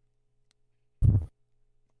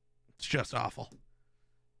 It's just awful.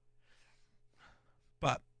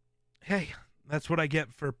 But hey, that's what I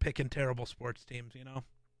get for picking terrible sports teams,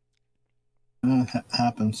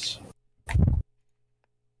 Happens.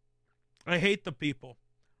 I hate the people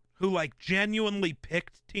who, genuinely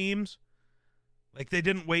picked teams. They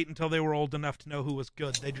didn't wait until they were old enough to know who was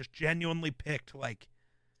good. They just genuinely picked,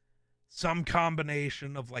 some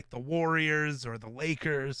combination of, the Warriors or the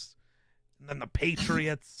Lakers, and then the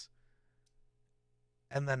Patriots,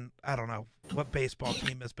 and then, I don't know, what baseball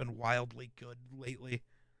team has been wildly good lately.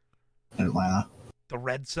 Atlanta. The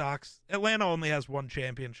Red Sox. Atlanta only has one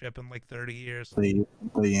championship in like 30 years. The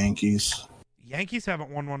Yankees. Yankees haven't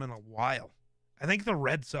won one in a while. I think the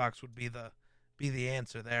Red Sox would be the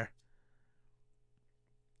answer there.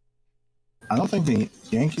 I don't think the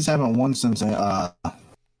Yankees haven't won since What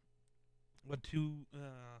was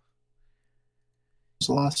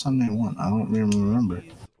the last time they won? I don't even remember.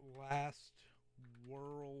 Last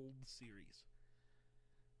World Series.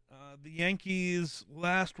 The Yankees'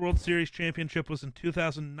 last World Series championship was in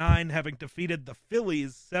 2009, having defeated the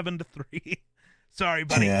Phillies 7-3. Sorry,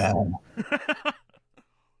 buddy. Yeah.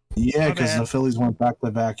 Yeah, because the Phillies went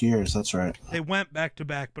back-to-back years. That's right. They went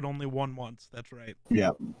back-to-back, but only won once. That's right.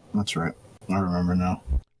 Yeah, that's right. I remember now.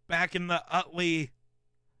 Back in the Utley...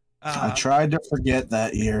 I tried to forget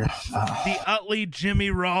that year. The Utley,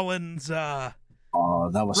 Jimmy Rollins, that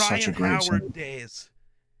was Ryan such a great Howard team. days.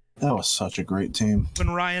 That was such a great team.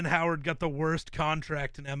 When Ryan Howard got the worst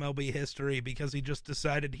contract in MLB history because he just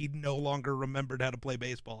decided he no longer remembered how to play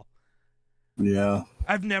baseball. Yeah.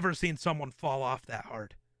 I've never seen someone fall off that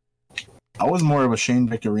hard. I was more of a Shane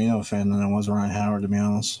Victorino fan than I was Ryan Howard, to be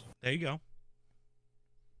honest. There you go.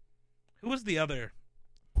 Who was the other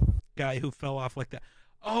guy who fell off like that?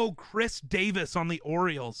 Oh, Chris Davis on the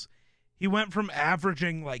Orioles. He went from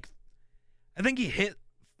averaging I think he hit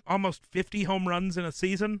almost 50 home runs in a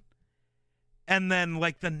season. And then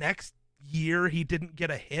the next year he didn't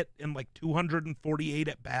get a hit in 248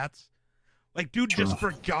 at bats. Dude just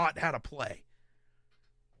forgot how to play.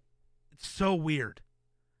 It's so weird.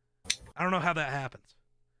 I don't know how that happens.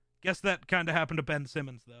 Guess that kind of happened to Ben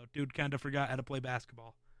Simmons, though. Dude kind of forgot how to play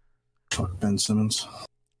basketball. Fuck Ben Simmons.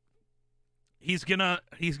 He's gonna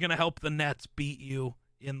help the Nets beat you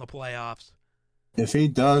in the playoffs. If he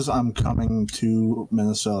does, I'm coming to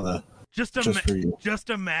Minnesota just for you.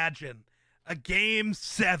 Just imagine a Game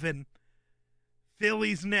 7,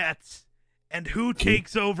 Phillies Nets, and who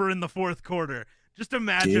takes over in the fourth quarter. Just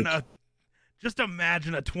imagine a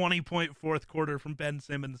 20-point fourth quarter from Ben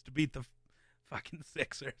Simmons to beat the fucking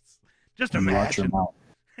Sixers. Just imagine.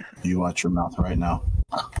 You watch your mouth right now.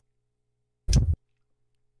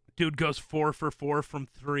 Dude goes 4 for 4 from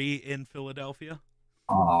 3 in Philadelphia.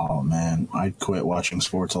 Oh, man. I'd quit watching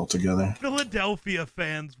sports altogether. Philadelphia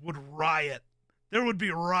fans would riot. There would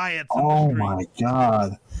be riots in the Oh, street. my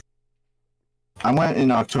God. I went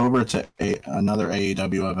in October to another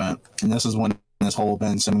AEW event, and this is when this whole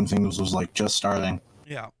Ben Simmons thing was just starting.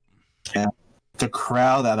 Yeah. And the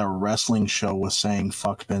crowd at a wrestling show was saying,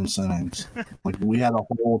 fuck Ben Simmons. We had a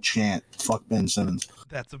whole chant, fuck Ben Simmons.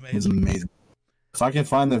 That's amazing. It was amazing. If I can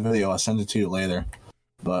find the video, I'll send it to you later.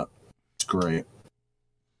 But it's great.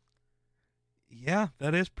 Yeah,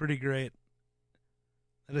 that is pretty great.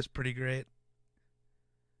 That is pretty great.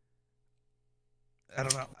 I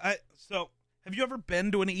don't know. So, have you ever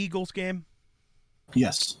been to an Eagles game?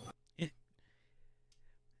 Yes.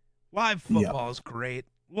 Live football is great.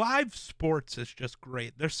 Live sports is just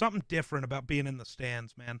great. There's something different about being in the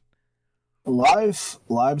stands, man.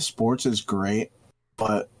 Live sports is great,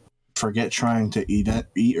 but forget trying to eat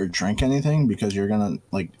or drink anything because you're gonna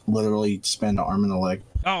literally spend an arm and a leg.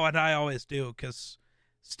 Oh, and I always do because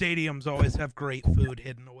stadiums always have great food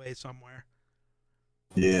hidden away somewhere.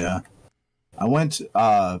 Yeah. I went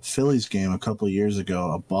Phillies game a couple of years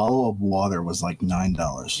ago. A bottle of water was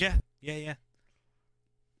 $9. Yeah.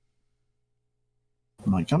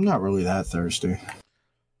 I'm not really that thirsty.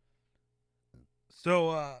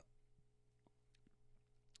 So,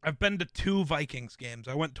 I've been to 2 Vikings games.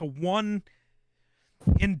 I went to one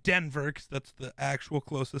in Denver, because that's the actual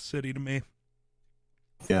closest city to me.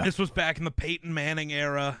 Yeah. This was back in the Peyton Manning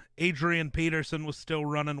era. Adrian Peterson was still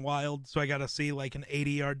running wild, so I got to see an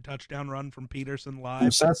 80-yard touchdown run from Peterson live.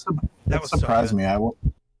 That surprised me.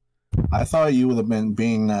 I thought you would have been,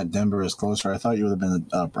 being that Denver is closer, I thought you would have been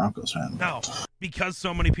a Broncos fan. No, because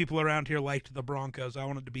so many people around here liked the Broncos, I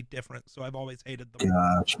wanted to be different, so I've always hated them.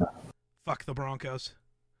 Gotcha. Fuck the Broncos.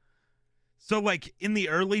 So, in the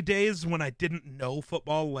early days when I didn't know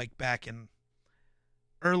football, back in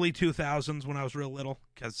early 2000s when I was real little,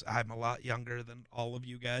 because I'm a lot younger than all of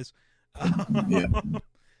you guys. Yeah.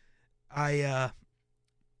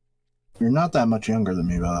 You're not that much younger than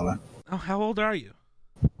me, by the way. Oh, how old are you?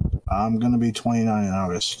 I'm going to be 29 in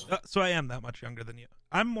August. So I am that much younger than you.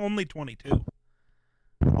 I'm only 22.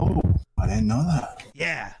 Oh, I didn't know that.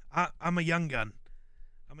 Yeah, I'm a young gun.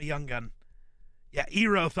 Yeah,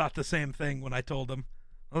 Eero thought the same thing when I told him.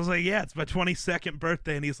 I was like, yeah, it's my 22nd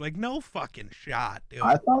birthday. And he's like, no fucking shot, dude.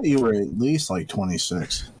 I thought you were at least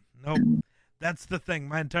 26. Nope. That's the thing.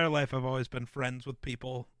 My entire life I've always been friends with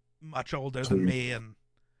people much older than me. And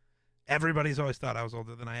everybody's always thought I was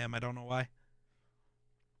older than I am. I don't know why.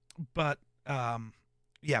 But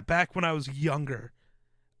yeah, back when I was younger,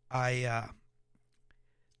 I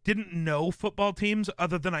didn't know football teams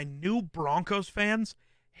other than I knew Broncos fans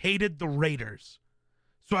hated the Raiders.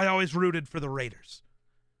 So I always rooted for the Raiders.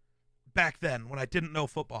 Back then, when I didn't know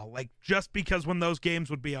football, like just because when those games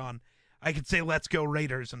would be on, I could say, "Let's go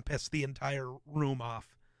Raiders," and piss the entire room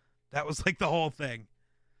off. That was like the whole thing.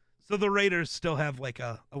 So the Raiders still have like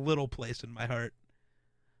a little place in my heart.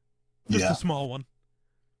 Just a small one.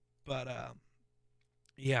 But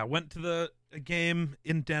yeah, went to a game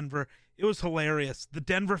in Denver. It was hilarious. The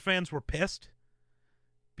Denver fans were pissed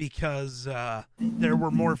because there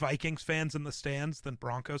were more Vikings fans in the stands than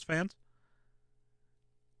Broncos fans.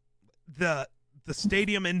 The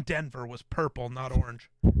stadium in Denver was purple, not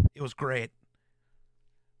orange. It was great.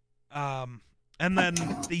 And then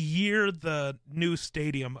the year the new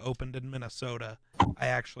stadium opened in Minnesota, I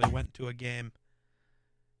actually went to a game.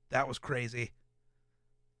 That was crazy.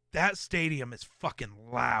 That stadium is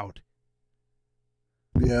fucking loud.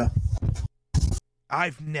 Yeah.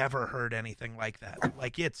 I've never heard anything like that.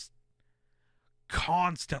 Like, it's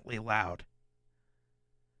constantly loud.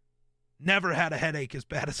 Never had a headache as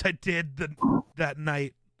bad as I did that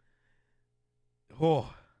night.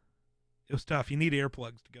 Oh, it was tough. You need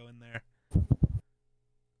earplugs to go in there.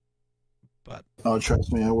 But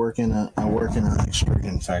trust me, I work in an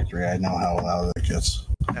extrusion factory. I know how loud it gets.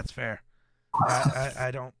 That's fair.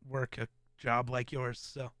 I don't work a job like yours,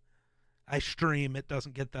 so I stream. It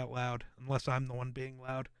doesn't get that loud unless I'm the one being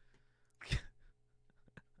loud.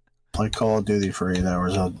 Like Call of Duty for 8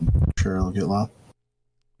 hours, I'm sure it'll get loud.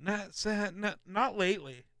 Not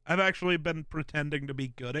lately. I've actually been pretending to be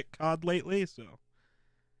good at COD lately, so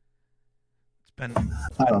it's been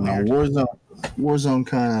I don't weird. know. Warzone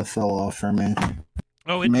kind of fell off for me.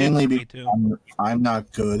 Oh, it mainly did for me because too. I'm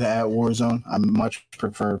not good at Warzone. I much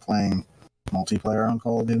prefer playing multiplayer on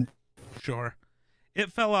Call of Duty. Sure,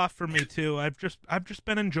 it fell off for me too. I've just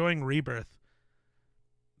been enjoying Rebirth.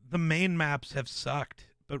 The main maps have sucked,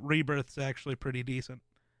 but Rebirth's actually pretty decent.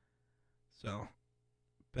 So,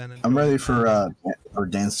 I'm ready for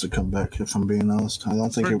Dance to come back. If I'm being honest, I don't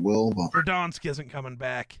think it will. But Verdansk isn't coming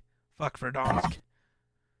back. Fuck Verdansk.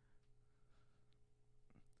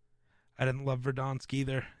 I didn't love Verdansk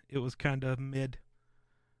either. It was kind of mid.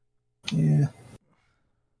 Yeah.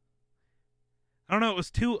 I don't know. It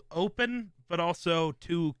was too open, but also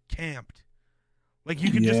too camped. Like,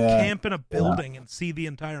 you could just camp in a building and see the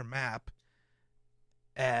entire map.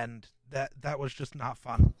 And that was just not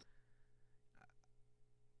fun.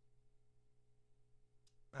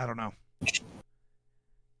 I don't know.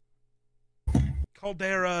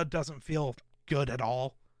 Caldera doesn't feel good at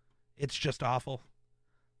all. It's just awful.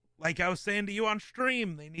 Like I was saying to you on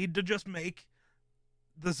stream, they need to just make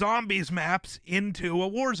the zombies maps into a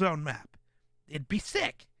Warzone map. It'd be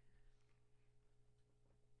sick.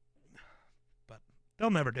 But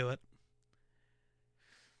they'll never do it.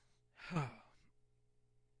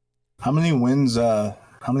 How many wins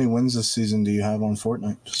this season do you have on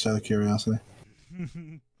Fortnite? Just out of curiosity.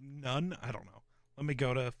 None? I don't know. Let me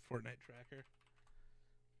go to Fortnite Tracker.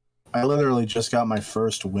 I literally just got my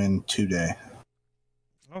first win today.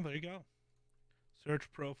 Oh, there you go. Search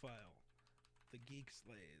profile.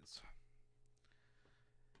 TheGeekSlays.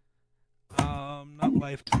 Not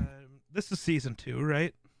lifetime. This is season 2,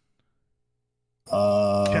 right?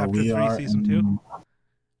 Chapter 3, season 2?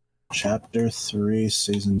 Chapter 3,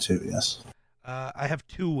 season 2, yes. I have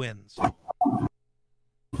 2 wins.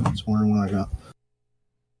 That's wondering what I got.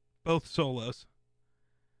 Both solos.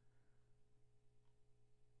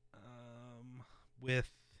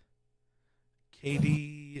 With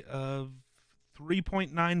KD of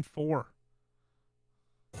 3.94.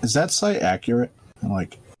 Is that site accurate?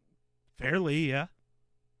 Like, fairly, yeah.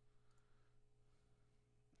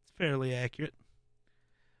 It's fairly accurate.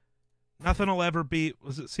 Nothing will ever beat.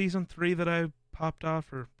 Was it season 3 that I popped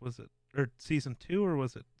off, or was it, or season 2, or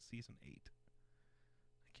was it season 8?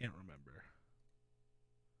 I can't remember.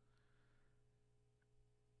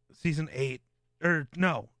 Season 8, or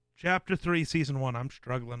no, chapter 3, season 1. I'm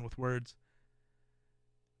struggling with words.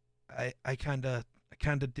 I kind of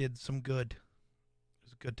did some good. It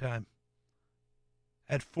was a good time.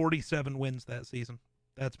 I had 47 wins that season.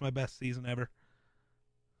 That's my best season ever.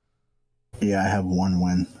 Yeah, I have 1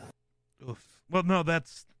 win. Oof. Well, no,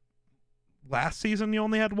 that's last season. You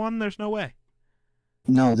only had 1. There's no way.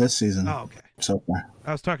 No, this season. Oh, okay. So far.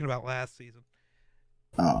 I was talking about last season.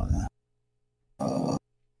 Oh, yeah.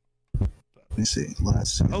 Let me see.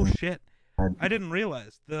 Last season. Oh shit! I didn't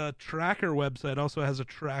realize the tracker website also has a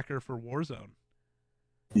tracker for Warzone.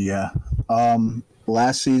 Yeah.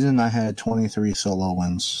 Last season I had 23 solo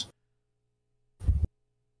wins.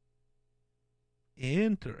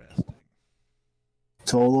 Interesting.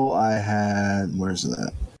 Total, I had, where's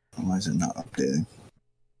that? Why is it not updating?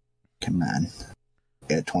 Come on.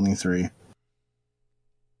 Yeah, 23.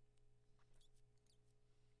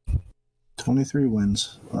 23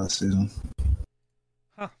 wins last season.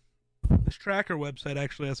 Huh. This tracker website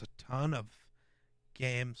actually has a ton of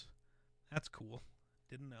games. That's cool.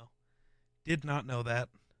 Didn't know. Did not know that.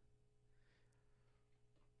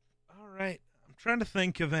 All right. I'm trying to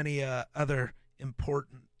think of any other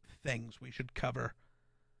important things we should cover.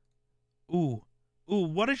 Ooh,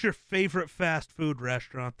 what is your favorite fast food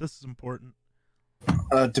restaurant? This is important.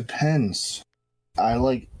 Depends. I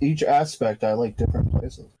like each aspect. I like different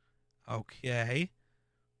places. Okay.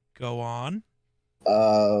 Go on.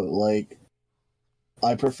 Like,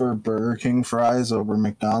 I prefer Burger King fries over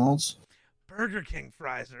McDonald's. Burger King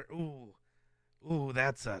fries are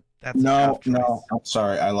that's a tough choice. No, I'm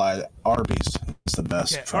sorry, I lied. Arby's is the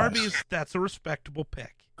best. Okay, fries. Arby's, that's a respectable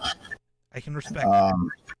pick. I can respect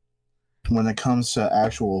When it comes to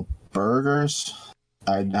actual burgers,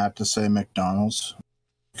 I'd have to say McDonald's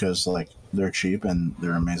because like they're cheap and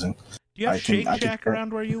they're amazing. Do you have Shake Shack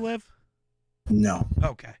around where you live? No.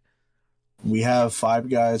 Okay. We have Five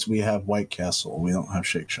Guys. We have White Castle. We don't have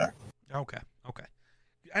Shake Shack. Okay.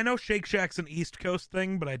 I know Shake Shack's an East Coast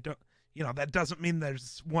thing, but I don't. That doesn't mean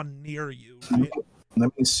there's one near you. Right?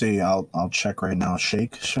 Let me see. I'll check right now.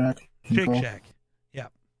 Shake Shack. Shake Shack. Yeah.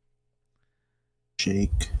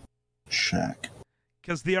 Shake Shack.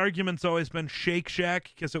 Because the argument's always been Shake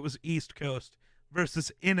Shack because it was East Coast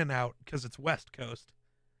versus In-N-Out because it's West Coast.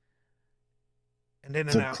 And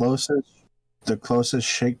In-N-Out. The closest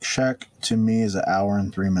Shake Shack to me is 1 hour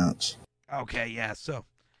and 3 minutes. Okay, yeah. So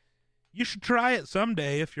you should try it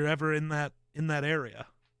someday if you're ever in that area.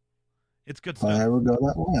 It's good stuff. If I ever go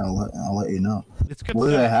that way, I'll let you know. It's good what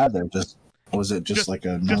stuff. What did I have there? Was it just like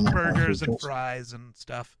a just burgers and fries and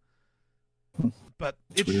stuff? But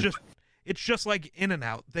it's just like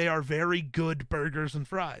In-N-Out. They are very good burgers and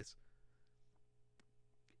fries.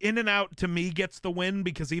 In-N-Out to me gets the win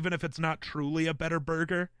because even if it's not truly a better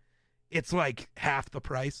burger, it's like half the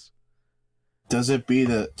price. Does it beat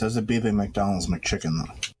the McDonald's McChicken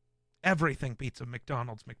though? Everything beats a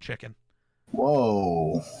McDonald's McChicken.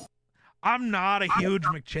 Whoa. I'm not a huge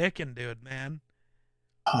McChicken dude, man.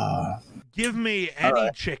 Give me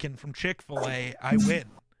any chicken from Chick-fil-A, I win.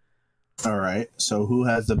 All right. So who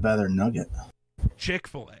has the better nugget?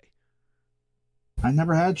 Chick-fil-A. I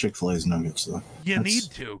never had Chick-fil-A's nuggets though. You need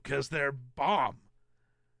to, because they're bomb.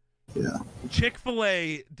 Yeah.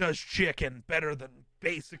 Chick-fil-A does chicken better than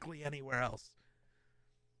basically anywhere else.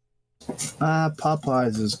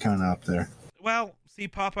 Popeyes is kind of up there. Well, see,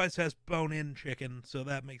 Popeyes has bone-in chicken, so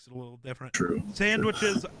that makes it a little different. True.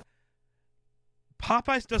 Sandwiches,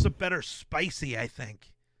 Popeyes does a better spicy, I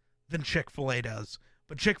think, than Chick-fil-A does.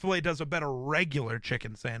 But Chick-fil-A does a better regular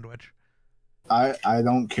chicken sandwich. I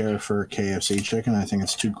don't care for KFC chicken. I think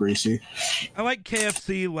it's too greasy. I like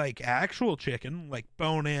KFC like actual chicken, like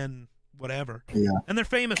bone-in, whatever. Yeah. And their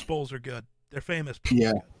famous bowls are good. Their famous bowls yeah.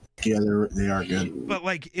 are good. Yeah, they are good. But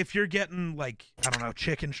like if you're getting like, I don't know,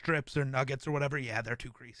 chicken strips or nuggets or whatever, yeah, they're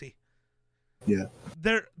too greasy. Yeah.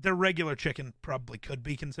 Their regular chicken probably could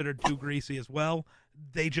be considered too greasy as well.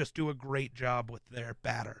 They just do a great job with their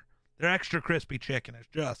batter. Their extra crispy chicken is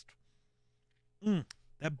just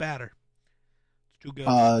that batter. It's too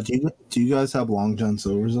good. Do you guys have Long John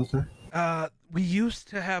Silver's up there? We used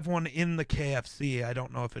to have one in the KFC. I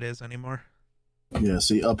don't know if it is anymore. Yeah,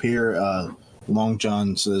 see up here, Long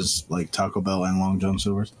John's is like Taco Bell and Long John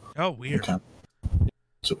Silver's. Oh, weird. Okay.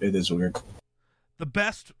 So it is weird. The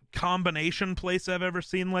best combination place I've ever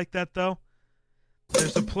seen like that, though,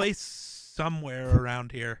 there's a place somewhere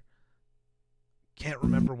around here, can't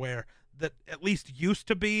remember where, that at least used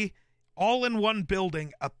to be all in one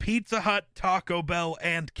building, a Pizza Hut, Taco Bell,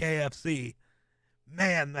 and KFC.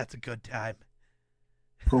 Man, that's a good time.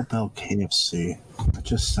 Taco Bell, KFC. That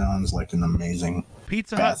just sounds like an amazing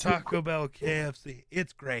Pizza Hut, Taco Bell, KFC.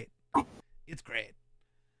 It's great. It's great.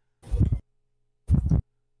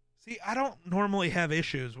 See, I don't normally have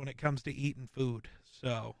issues when it comes to eating food,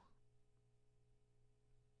 so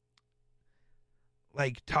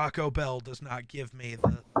like Taco Bell does not give me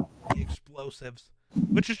the explosives,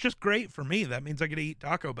 which is just great for me. That means I get to eat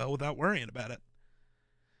Taco Bell without worrying about it.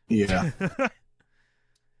 Yeah.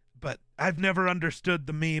 But I've never understood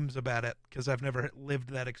the memes about it because I've never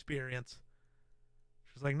lived that experience.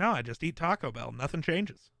 She's like, no, I just eat Taco Bell. Nothing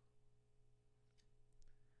changes.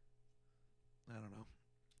 I don't know.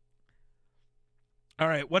 All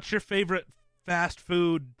right, what's your favorite fast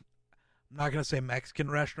food? I'm not going to say Mexican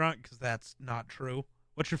restaurant because that's not true.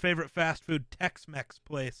 What's your favorite fast food Tex-Mex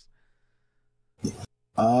place?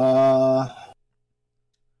 Uh,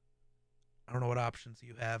 I don't know what options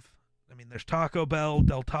you have. I mean, there's Taco Bell,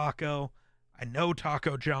 Del Taco. I know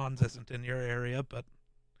Taco John's isn't in your area, but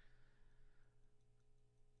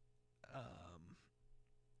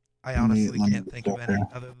I honestly can't think of any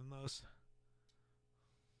other than those.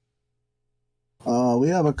 We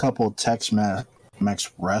have a couple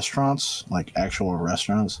Tex-Mex restaurants, like actual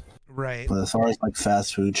restaurants. Right. But as far as like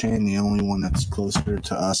fast food chain, the only one that's closer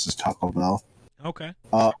to us is Taco Bell. Okay.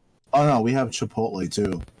 Oh no, we have Chipotle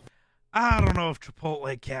too. I don't know if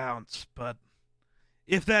Chipotle counts, but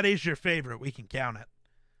if that is your favorite, we can count it.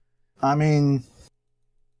 I mean,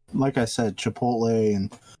 like I said, Chipotle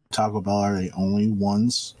and Taco Bell are the only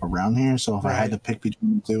ones around here. So if I had to pick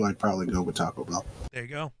between the two, I'd probably go with Taco Bell. There you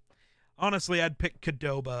go. Honestly, I'd pick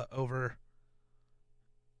Qdoba over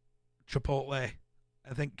Chipotle.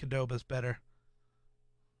 I think Qdoba's better.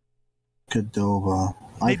 Qdoba.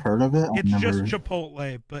 I've heard of it. It's just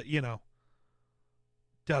Chipotle, but,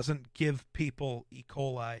 doesn't give people E.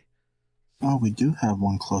 coli. Oh, we do have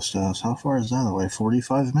one close to us. How far is that away?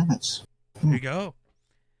 45 minutes. There you go.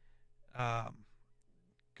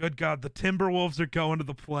 Good God, the Timberwolves are going to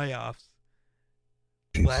the playoffs.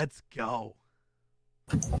 Jeez. Let's go.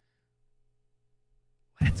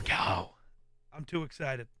 Let's go. I'm too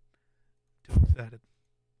excited.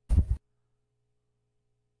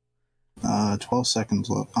 12 seconds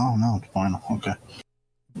left. Oh, no, it's final. Okay.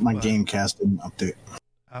 My game cast didn't update.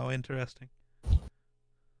 Oh, interesting.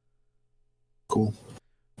 Cool.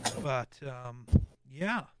 But,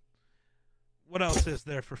 yeah. What else is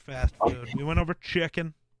there for fast food? We went over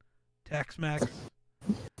chicken, Tex-Mex.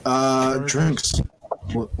 Drinks.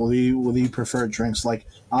 What do you prefer drinks? Like,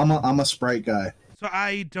 I'm a Sprite guy. So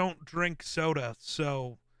I don't drink soda,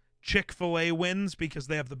 so Chick-fil-A wins because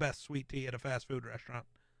they have the best sweet tea at a fast food restaurant.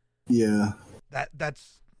 Yeah.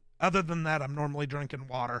 That's other than that, I'm normally drinking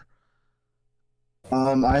water.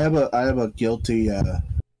 I have a guilty a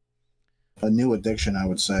new addiction, I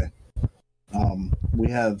would say.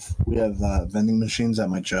 We have vending machines at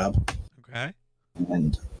my job. Okay.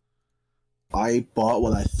 And I bought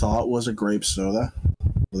what I thought was a grape soda,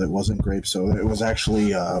 but it wasn't grape soda. It was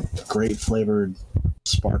actually grape flavored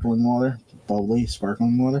sparkling water, bubbly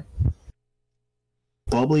sparkling water.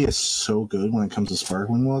 Bubbly is so good when it comes to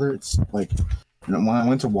sparkling water. It's like, when I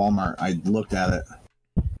went to Walmart, I looked at it,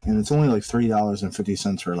 and it's only like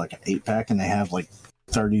 $3.50 for like an 8-pack, and they have like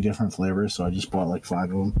 30 different flavors. So I just bought like 5 of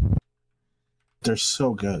them. They're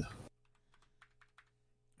so good.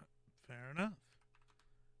 Fair enough.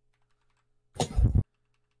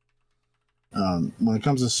 When it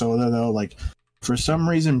comes to soda, though, like, for some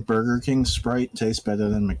reason, Burger King Sprite tastes better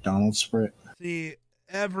than McDonald's Sprite. See,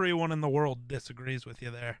 everyone in the world disagrees with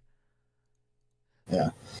you there. Yeah.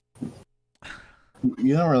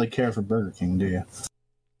 You don't really care for Burger King, do you?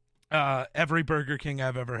 Every Burger King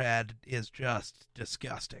I've ever had is just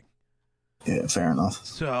disgusting. Yeah, fair enough.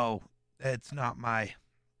 So, it's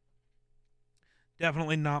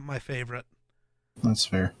definitely not my favorite. That's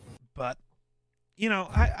fair. But,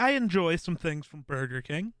 I enjoy some things from Burger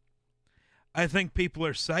King. I think people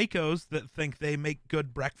are psychos that think they make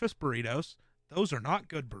good breakfast burritos. Those are not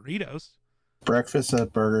good burritos. Breakfast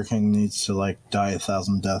at Burger King needs to, like, die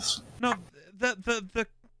 1,000 deaths. No, the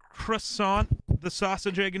croissant, the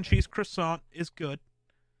sausage, egg, and cheese croissant is good.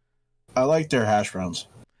 I like their hash browns.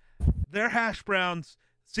 Their hash browns,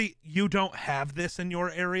 see, you don't have this in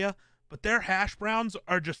your area, but their hash browns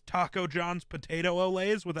are just Taco John's potato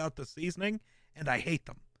olays without the seasoning, and I hate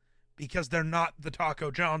them because they're not the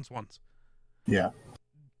Taco John's ones. Yeah.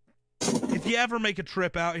 If you ever make a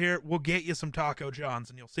trip out here, we'll get you some Taco John's,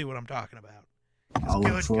 and you'll see what I'm talking about.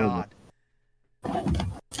 Good God.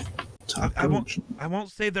 I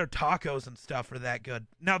won't say their tacos and stuff are that good.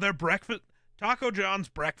 Now, their breakfast, Taco John's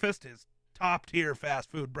breakfast is top tier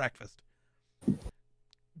fast food breakfast.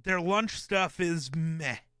 Their lunch stuff is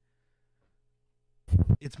meh.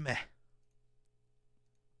 It's meh.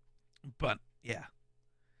 But, yeah.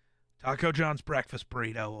 Taco John's breakfast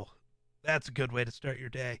burrito, that's a good way to start your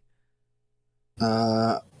day.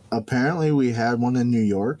 Apparently we had one in New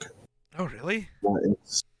York. Oh, really? But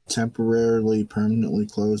it's temporarily, permanently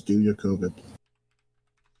closed due to COVID.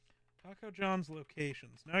 Taco John's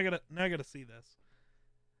locations. Now I gotta see this.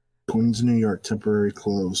 Queens, New York, temporarily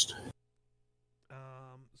closed.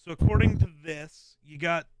 So according to this,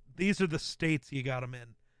 these are the states you got them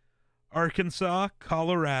in: Arkansas,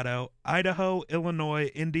 Colorado, Idaho, Illinois,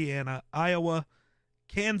 Indiana, Iowa,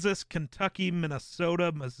 Kansas, Kentucky,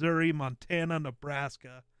 Minnesota, Missouri, Montana,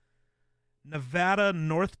 Nebraska, Nevada,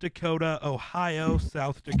 North Dakota, Ohio,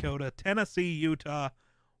 South Dakota, Tennessee, Utah,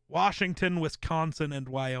 Washington, Wisconsin, and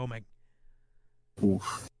Wyoming.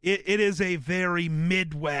 Oof. It is a very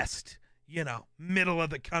Midwest, middle of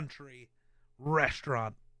the country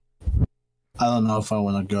restaurant. I don't know if I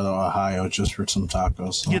want to go to Ohio just for some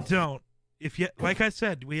tacos. So. You don't. If you, like I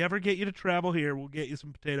said, we ever get you to travel here, we'll get you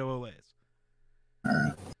some potato olays. All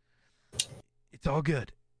right. It's all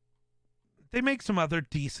good. They make some other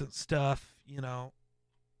decent stuff,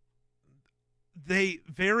 They,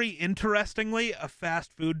 very interestingly, a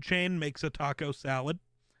fast food chain makes a taco salad.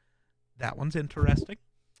 That one's interesting.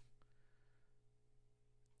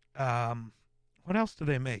 What else do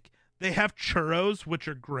they make? They have churros, which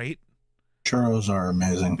are great. Churros are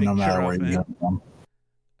amazing, no matter where you get them.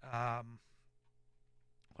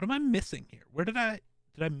 What am I missing here? Did I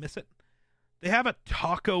miss it? They have a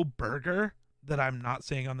taco burger that I'm not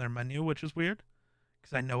seeing on their menu, which is weird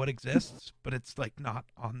because I know it exists, but it's like not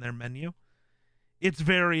on their menu. It's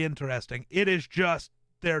very interesting. It is just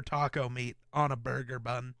their taco meat on a burger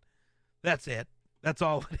bun. That's it. That's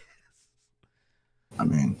all it is. I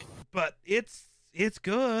mean, but it's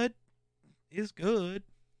good. It's good.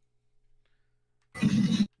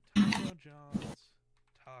 Taco John's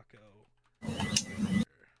taco burger.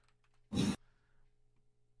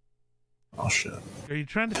 Oh shit! Are you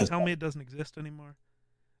trying to tell me it doesn't exist anymore?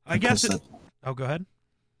 I guess it. Oh, go ahead.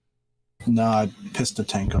 No, I pissed the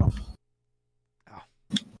tank off. Oh,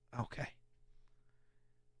 okay.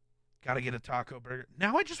 Gotta get a taco burger.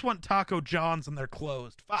 Now I just want Taco John's and they're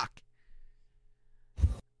closed. Fuck.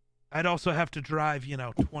 I'd also have to drive,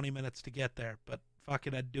 20 minutes to get there, but fuck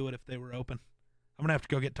it, I'd do it if they were open. I'm gonna have to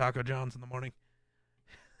go get Taco John's in the morning.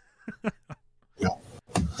 Yeah.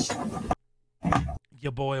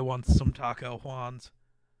 Your boy wants some Taco Juan's.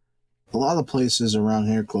 A lot of places around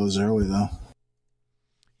here close early, though.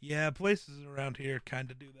 Yeah, places around here kind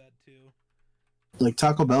of do that, too. Like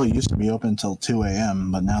Taco Bell used to be open until 2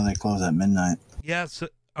 a.m., but now they close at midnight. Yes,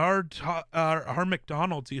 our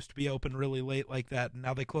McDonald's used to be open really late like that, and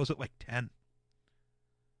now they close at like 10.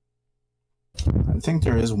 I think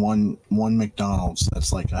there is one McDonald's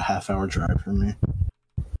that's like a half-hour drive from me.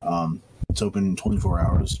 It's open 24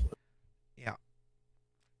 hours.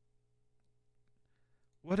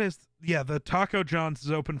 Yeah. The Taco John's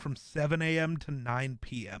is open from 7 a.m. to 9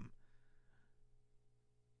 p.m.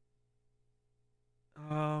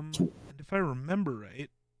 And if I remember right,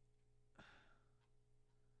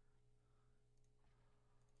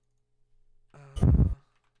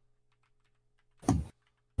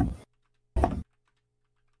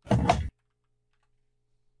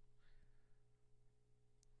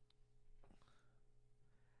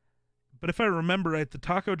 the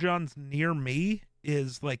Taco John's near me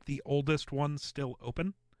is like the oldest one still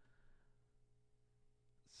open.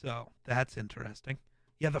 So that's interesting.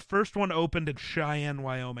 Yeah, the first one opened in Cheyenne,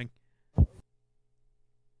 Wyoming.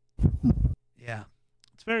 Yeah,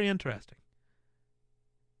 it's very interesting.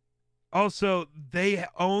 Also, they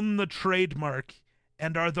own the trademark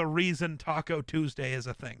and are the reason Taco Tuesday is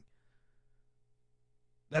a thing.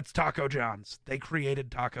 That's Taco John's. They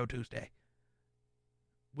created Taco Tuesday,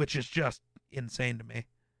 which is just insane to me.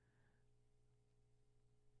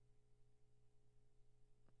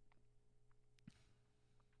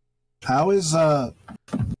 How is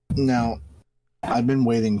now I've been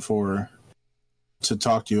waiting to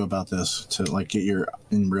talk to you about this, to like get your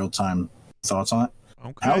in real time thoughts on it.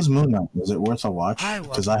 Okay. How's Moon Knight? Is it worth a watch? I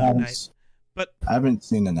love Moon Knight, but I haven't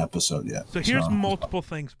seen an episode yet. So here's multiple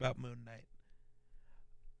things about Moon Knight.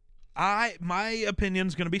 My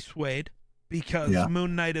opinion's gonna be swayed because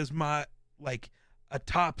Moon Knight is a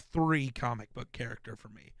top 3 comic book character for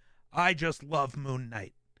me. I just love Moon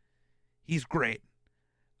Knight. He's great.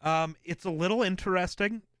 It's a little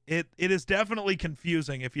interesting. It is definitely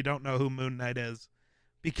confusing if you don't know who Moon Knight is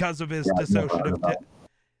because of his dissociative.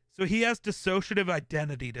 So he has dissociative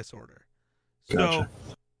identity disorder. Gotcha.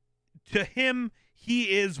 So to him, he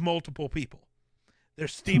is multiple people.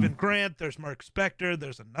 There's Stephen Grant, there's Mark Spector,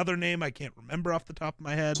 there's another name I can't remember off the top of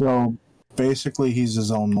my head. So basically he's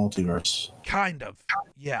his own multiverse. Kind of,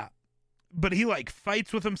 yeah. But he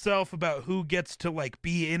fights with himself about who gets to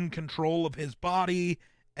be in control of his body,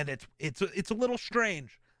 and it's a little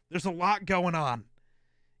strange. There's a lot going on,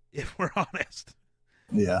 if we're honest.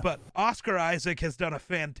 Yeah. But Oscar Isaac has done a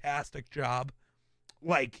fantastic job.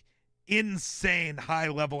 Insane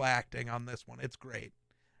high-level acting on this one. It's great.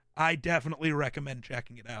 I definitely recommend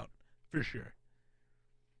checking it out. For sure.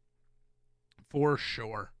 For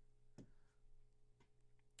sure.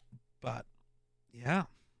 But, yeah.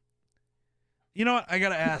 You know what? I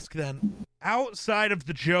gotta ask then. Outside of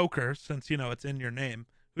the Joker, since, it's in your name,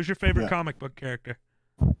 who's your favorite comic book character?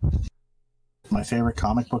 My favorite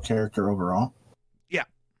comic book character overall? Yeah.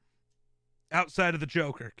 outside of the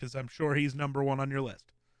Joker, because I'm sure he's number one on your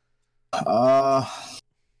list. I'm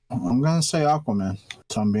gonna say Aquaman.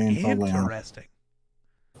 So I'm being totally honest.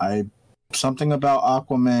 Interesting. Something about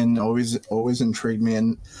Aquaman always intrigued me,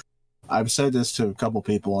 and I've said this to a couple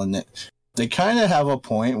people, and they kind of have a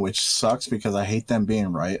point, which sucks because I hate them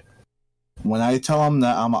being right. When I tell them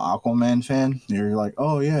that I'm an Aquaman fan, you're like,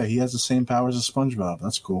 "Oh yeah, he has the same powers as SpongeBob.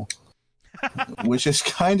 That's cool," which is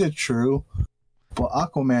kind of true. But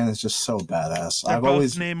Aquaman is just so badass. They're both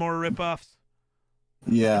Namor ripoffs.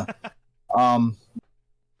 Yeah.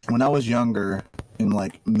 When I was younger, in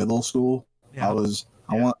like middle school, Yeah.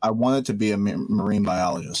 I wanted to be a marine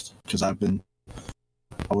biologist because I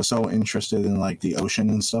was so interested in like the ocean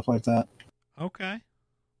and stuff like that. Okay.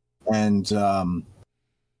 And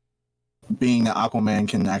being that Aquaman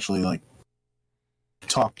can actually like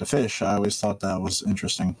talk to fish, I always thought that was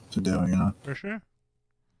interesting to do, you know. For sure,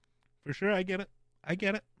 I get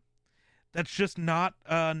it. That's just not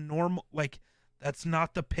normal. Like, that's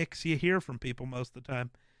not the picks you hear from people most of the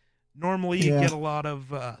time. Normally, you get a lot of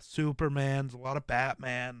Supermans, a lot of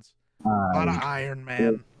Batmans, a lot of Iron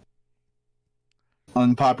Man.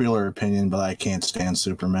 Unpopular opinion, but I can't stand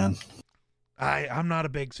Superman. I'm not a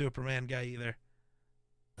big Superman guy either.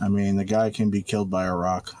 I mean, the guy can be killed by a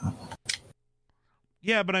rock.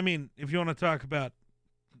 Yeah, but I mean, if you want to talk about,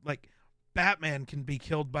 like, Batman can be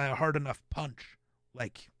killed by a hard enough punch.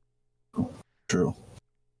 Like, true.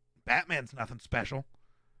 Batman's nothing special.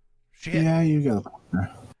 Shit. Yeah, you got it.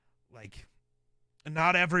 Like,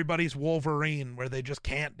 not everybody's Wolverine where they just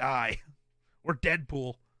can't die. Or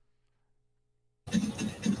Deadpool.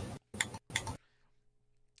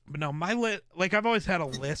 But no, I've always had a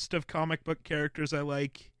list of comic book characters I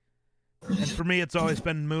like. And for me, it's always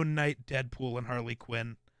been Moon Knight, Deadpool, and Harley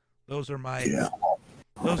Quinn. Those are my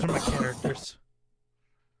characters.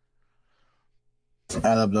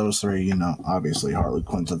 Out of those three, you know, obviously Harley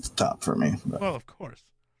Quinn's at the top for me. But. Well, of course.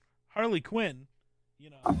 Harley Quinn, you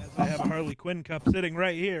know, as I have a Harley Quinn cup sitting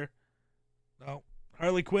right here. No,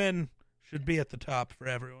 Harley Quinn should be at the top for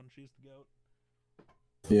everyone. She's the GOAT.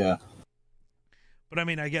 Yeah. But I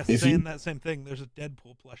mean, I guess that same thing, there's a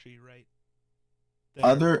Deadpool plushie right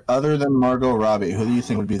there. Other than Margot Robbie, who do you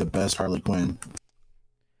think would be the best Harley Quinn?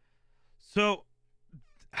 So,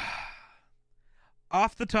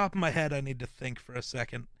 off the top of my head, I need to think for a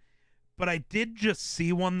second. But I did just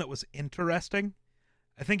see one that was interesting.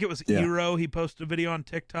 I think it was Eero. He posted a video on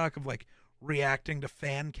TikTok of like reacting to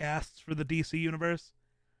fan casts for the DC universe.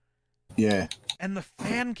 Yeah. And the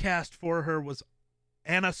fan cast for her was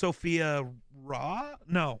Anna Sophia Robb?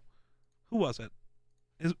 No. Who was it?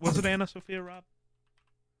 Was it Anna Sophia Robb?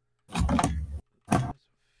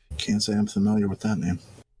 Can't say I'm familiar with that name.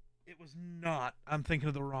 It was not. I'm thinking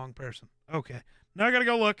of the wrong person. Okay. Now I gotta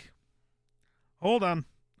go look. Hold on.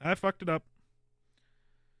 I fucked it up.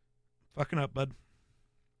 Fucking up, bud.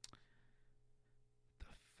 The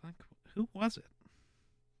fuck? Who was it?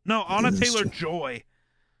 No, Anna Taylor-Joy. I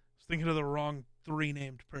was thinking of the wrong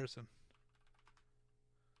three-named person.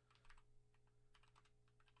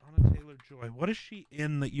 Anna Taylor-Joy. What is she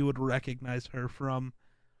in that you would recognize her from?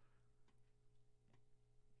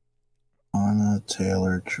 Anna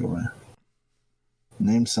Taylor-Joy.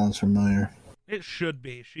 Name sounds familiar. It should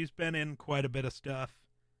be. She's been in quite a bit of stuff.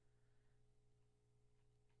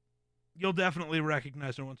 You'll definitely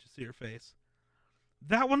recognize her once you see her face.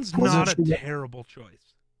 That one's not a terrible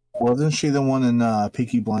choice. Wasn't she the one in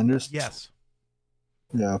Peaky Blinders? Yes.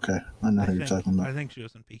 Yeah, okay. I know who you're talking about. I think she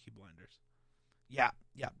was in Peaky Blinders. Yeah,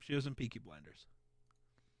 she was in Peaky Blinders.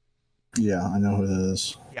 Yeah, I know who it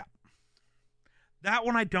is. Yeah. That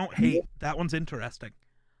one I don't hate. That one's interesting.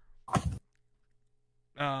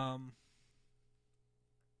 Man,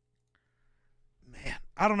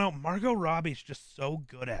 I don't know. Margot Robbie's just so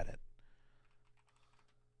good at it.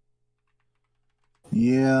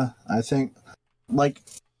 Yeah, I think, like,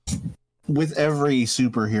 with every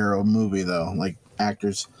superhero movie, though, like,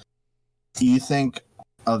 actors, you think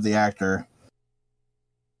of the actor,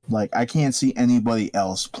 like, I can't see anybody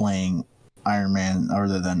else playing Iron Man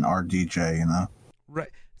other than RDJ, you know?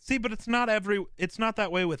 Right. See, but it's not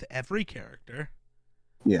that way with every character.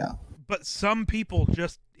 Yeah. But some people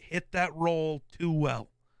just hit that role too well.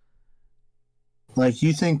 Like,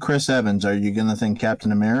 you think Chris Evans, are you going to think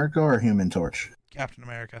Captain America or Human Torch? Captain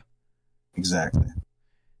America. Exactly.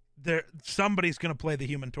 Somebody's going to play the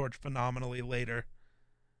Human Torch phenomenally later.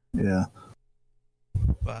 Yeah.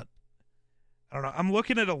 But, I don't know. I'm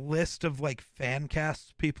looking at a list of, like, fan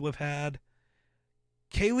casts people have had.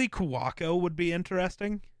 Kaylee Cuoco would be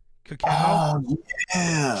interesting. Cacao. Oh,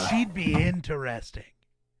 yeah. She'd be interesting.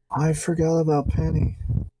 I forgot about Penny.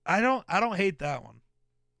 I don't hate that one.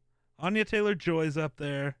 Anya Taylor-Joy's up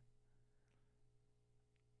there.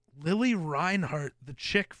 Lily Reinhart, the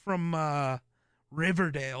chick from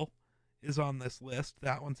Riverdale, is on this list.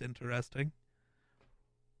 That one's interesting.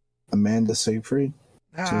 Amanda Seyfried.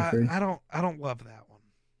 I don't love that one.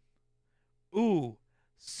 Ooh,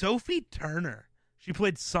 Sophie Turner. She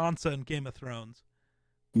played Sansa in Game of Thrones.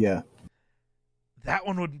 Yeah. That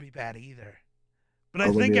one wouldn't be bad either. But I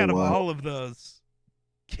Olivia think out of Wilde. all of those,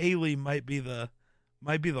 Kaylee might be the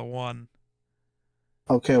one.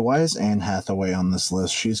 Okay, why is Anne Hathaway on this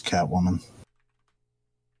list? She's Catwoman.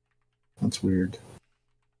 That's weird.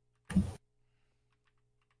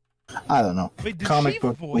 I don't know. Wait, did Comic she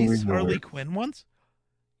book voice movies are Harley weird. Quinn once?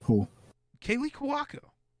 Who? Kaylee Cuoco.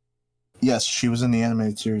 Yes, she was in the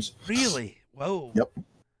animated series. Really? Whoa. Yep.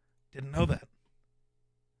 Didn't know that.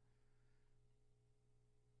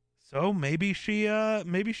 So maybe she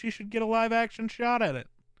should get a live action shot at it.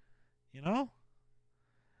 You know?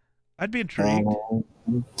 I'd be intrigued.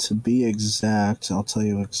 To be exact, I'll tell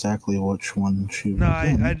you exactly which one she was No,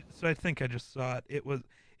 in. I think I just saw it.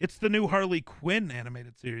 It's the new Harley Quinn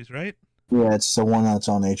animated series, right? Yeah, it's the one that's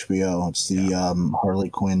on HBO. It's the Harley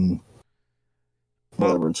Quinn,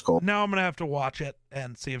 whatever it's called. Now I'm gonna have to watch it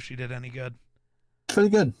and see if she did any good. Pretty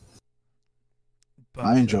good. But,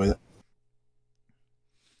 I enjoyed it.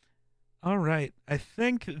 All right, I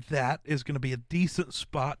think that is going to be a decent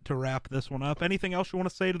spot to wrap this one up. Anything else you want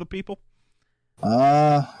to say to the people?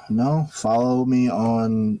 No. Follow me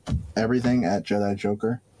on everything at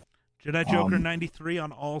JediJoker. JediJoker93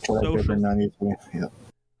 on all socials. JediJoker93. Yep.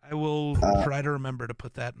 I will try to remember to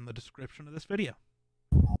put that in the description of this video.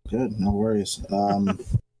 Good. No worries.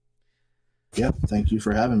 Yep. Thank you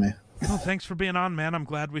for having me. Oh, thanks for being on, man. I'm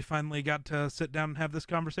glad we finally got to sit down and have this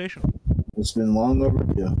conversation. It's been long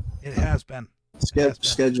overdue. It has been.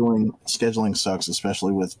 Scheduling sucks,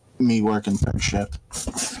 especially with me working third shift.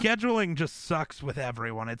 Scheduling just sucks with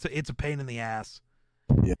everyone. It's a pain in the ass.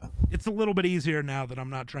 Yeah. It's a little bit easier now that I'm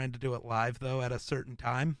not trying to do it live, though, at a certain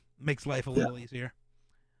time. Makes life a little easier.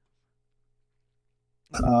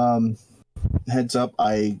 Heads up,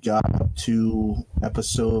 I got up to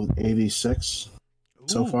episode 86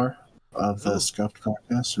 so far of the Scuffed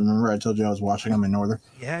podcast. Remember I told you I was watching them in order?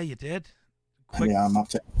 Yeah, you did. Yeah, I'm up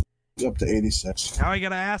to 86. Now I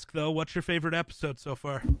gotta ask, though, what's your favorite episode so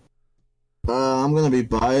far? I'm gonna be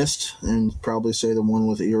biased and probably say the one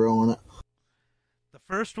with Eero on it. The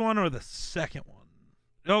first one or the second one?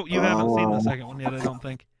 Oh, you haven't seen the second one yet, I don't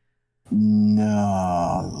think.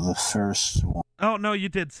 No, the first one. Oh, no, you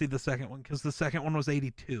did see the second one, because the second one was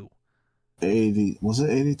 82. 80, was it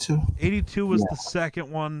 82? 82 was the second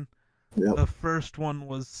one. Yep. The first one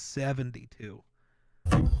was 72.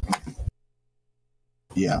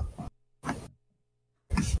 Yeah.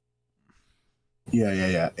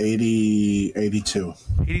 Yeah. 82.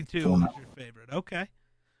 82 was your favorite. Okay.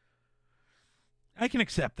 I can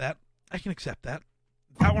accept that.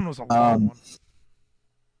 That one was a long one.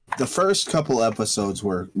 The first couple episodes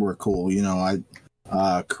were cool. You know,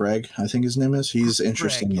 Craig, I think his name is. He's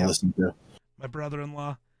interesting to listen to. My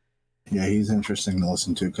brother-in-law. Yeah, he's interesting to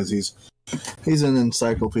listen to because he's an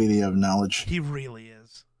encyclopedia of knowledge. He really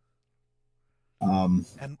is.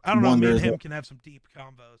 And I don't know, me and him can have some deep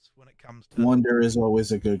combos when it comes to... Wonder is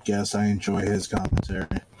always a good guest. I enjoy his commentary.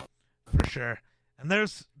 For sure. And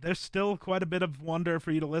there's still quite a bit of Wonder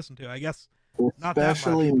for you to listen to, I guess. Not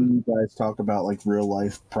Especially that much, when you guys talk about like real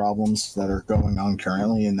life problems that are going on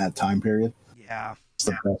currently in that time period. Yeah. It's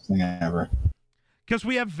the best thing ever. Because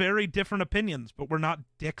we have very different opinions, but we're not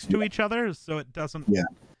dicks to each other, so it doesn't... Yeah.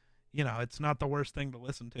 You know, it's not the worst thing to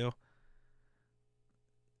listen to.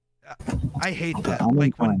 I hate that. I'm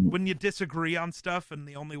Like, fine. when you disagree on stuff and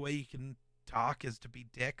the only way you can talk is to be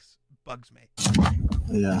dicks, bugs me.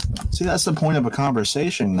 Yeah. See, that's the point of a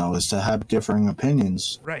conversation, though, is to have differing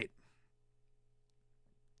opinions. Right.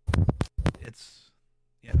 It's...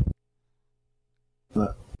 Yeah.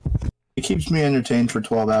 But it keeps me entertained for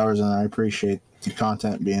 12 hours, and I appreciate the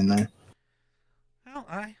content being there. Well,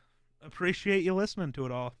 I appreciate you listening to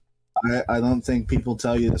it all. I don't think people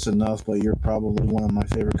tell you this enough, but you're probably one of my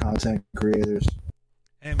favorite content creators.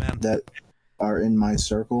 Hey, man. That are in my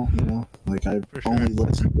circle, you know? Like, I For sure. only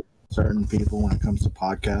listen to certain people when it comes to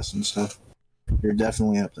podcasts and stuff. You're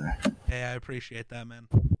definitely up there. Hey, I appreciate that, man.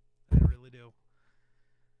 I really do.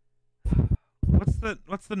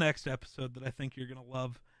 What's the next episode that I think you're gonna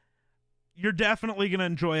love? You're definitely gonna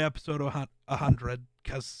enjoy episode 100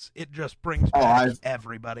 because it just brings back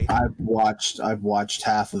everybody. I've watched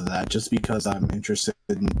half of that just because I'm interested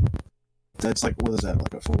in. That's like, what is that,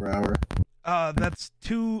 like a 4-hour? That's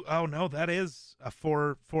two. Oh no, that is a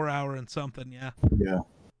 4 hour and something. Yeah.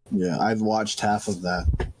 Yeah. I've watched half of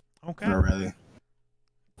that. Oh Okay. already.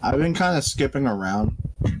 I've been kind of skipping around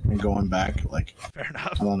and going back. Like, Fair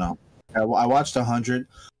enough. I don't know. I watched 100.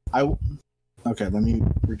 Okay, let me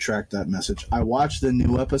retract that message. I watch the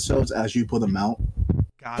new episodes as you put them out.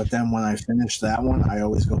 Gotcha. But then when I finish that one, I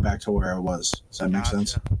always go back to where I was. Does that make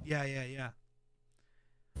sense? Yeah. Yeah.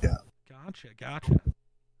 Gotcha.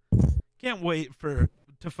 Can't wait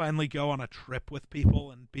to finally go on a trip with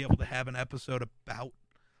people and be able to have an episode about,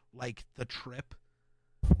 like, the trip.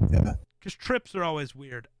 Yeah. Because trips are always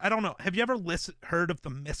weird. I don't know. Have you ever heard of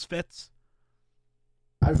the Misfits?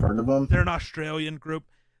 I've heard of them. They're an Australian group.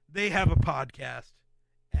 They have a podcast.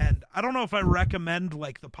 And I don't know if I recommend,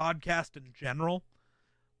 like, the podcast in general.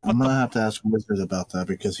 I'm going to have to ask Wizard about that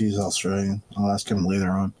because he's Australian. I'll ask him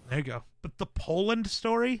later on. There you go. But the Poland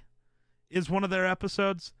story is one of their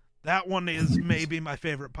episodes. That one is maybe my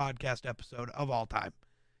favorite podcast episode of all time.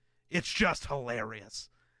 It's just hilarious.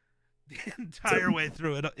 The entire way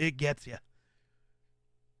through it, it gets you.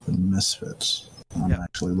 The Misfits. I'm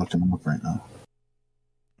actually looking them up right now.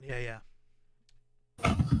 Yeah.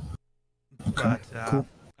 Okay, But, cool.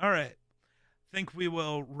 All right. I think we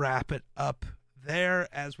will wrap it up there.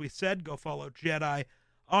 As we said, go follow Jedi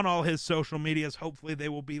on all his social medias. Hopefully they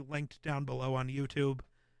will be linked down below on YouTube.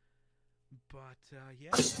 But,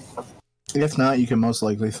 yeah. If not, you can most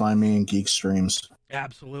likely find me in Geek Streams.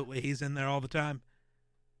 Absolutely. He's in there all the time.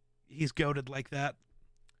 He's goated like that.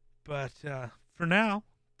 But for now,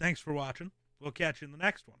 thanks for watching. We'll catch you in the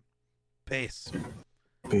next one. Peace.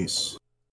 Peace.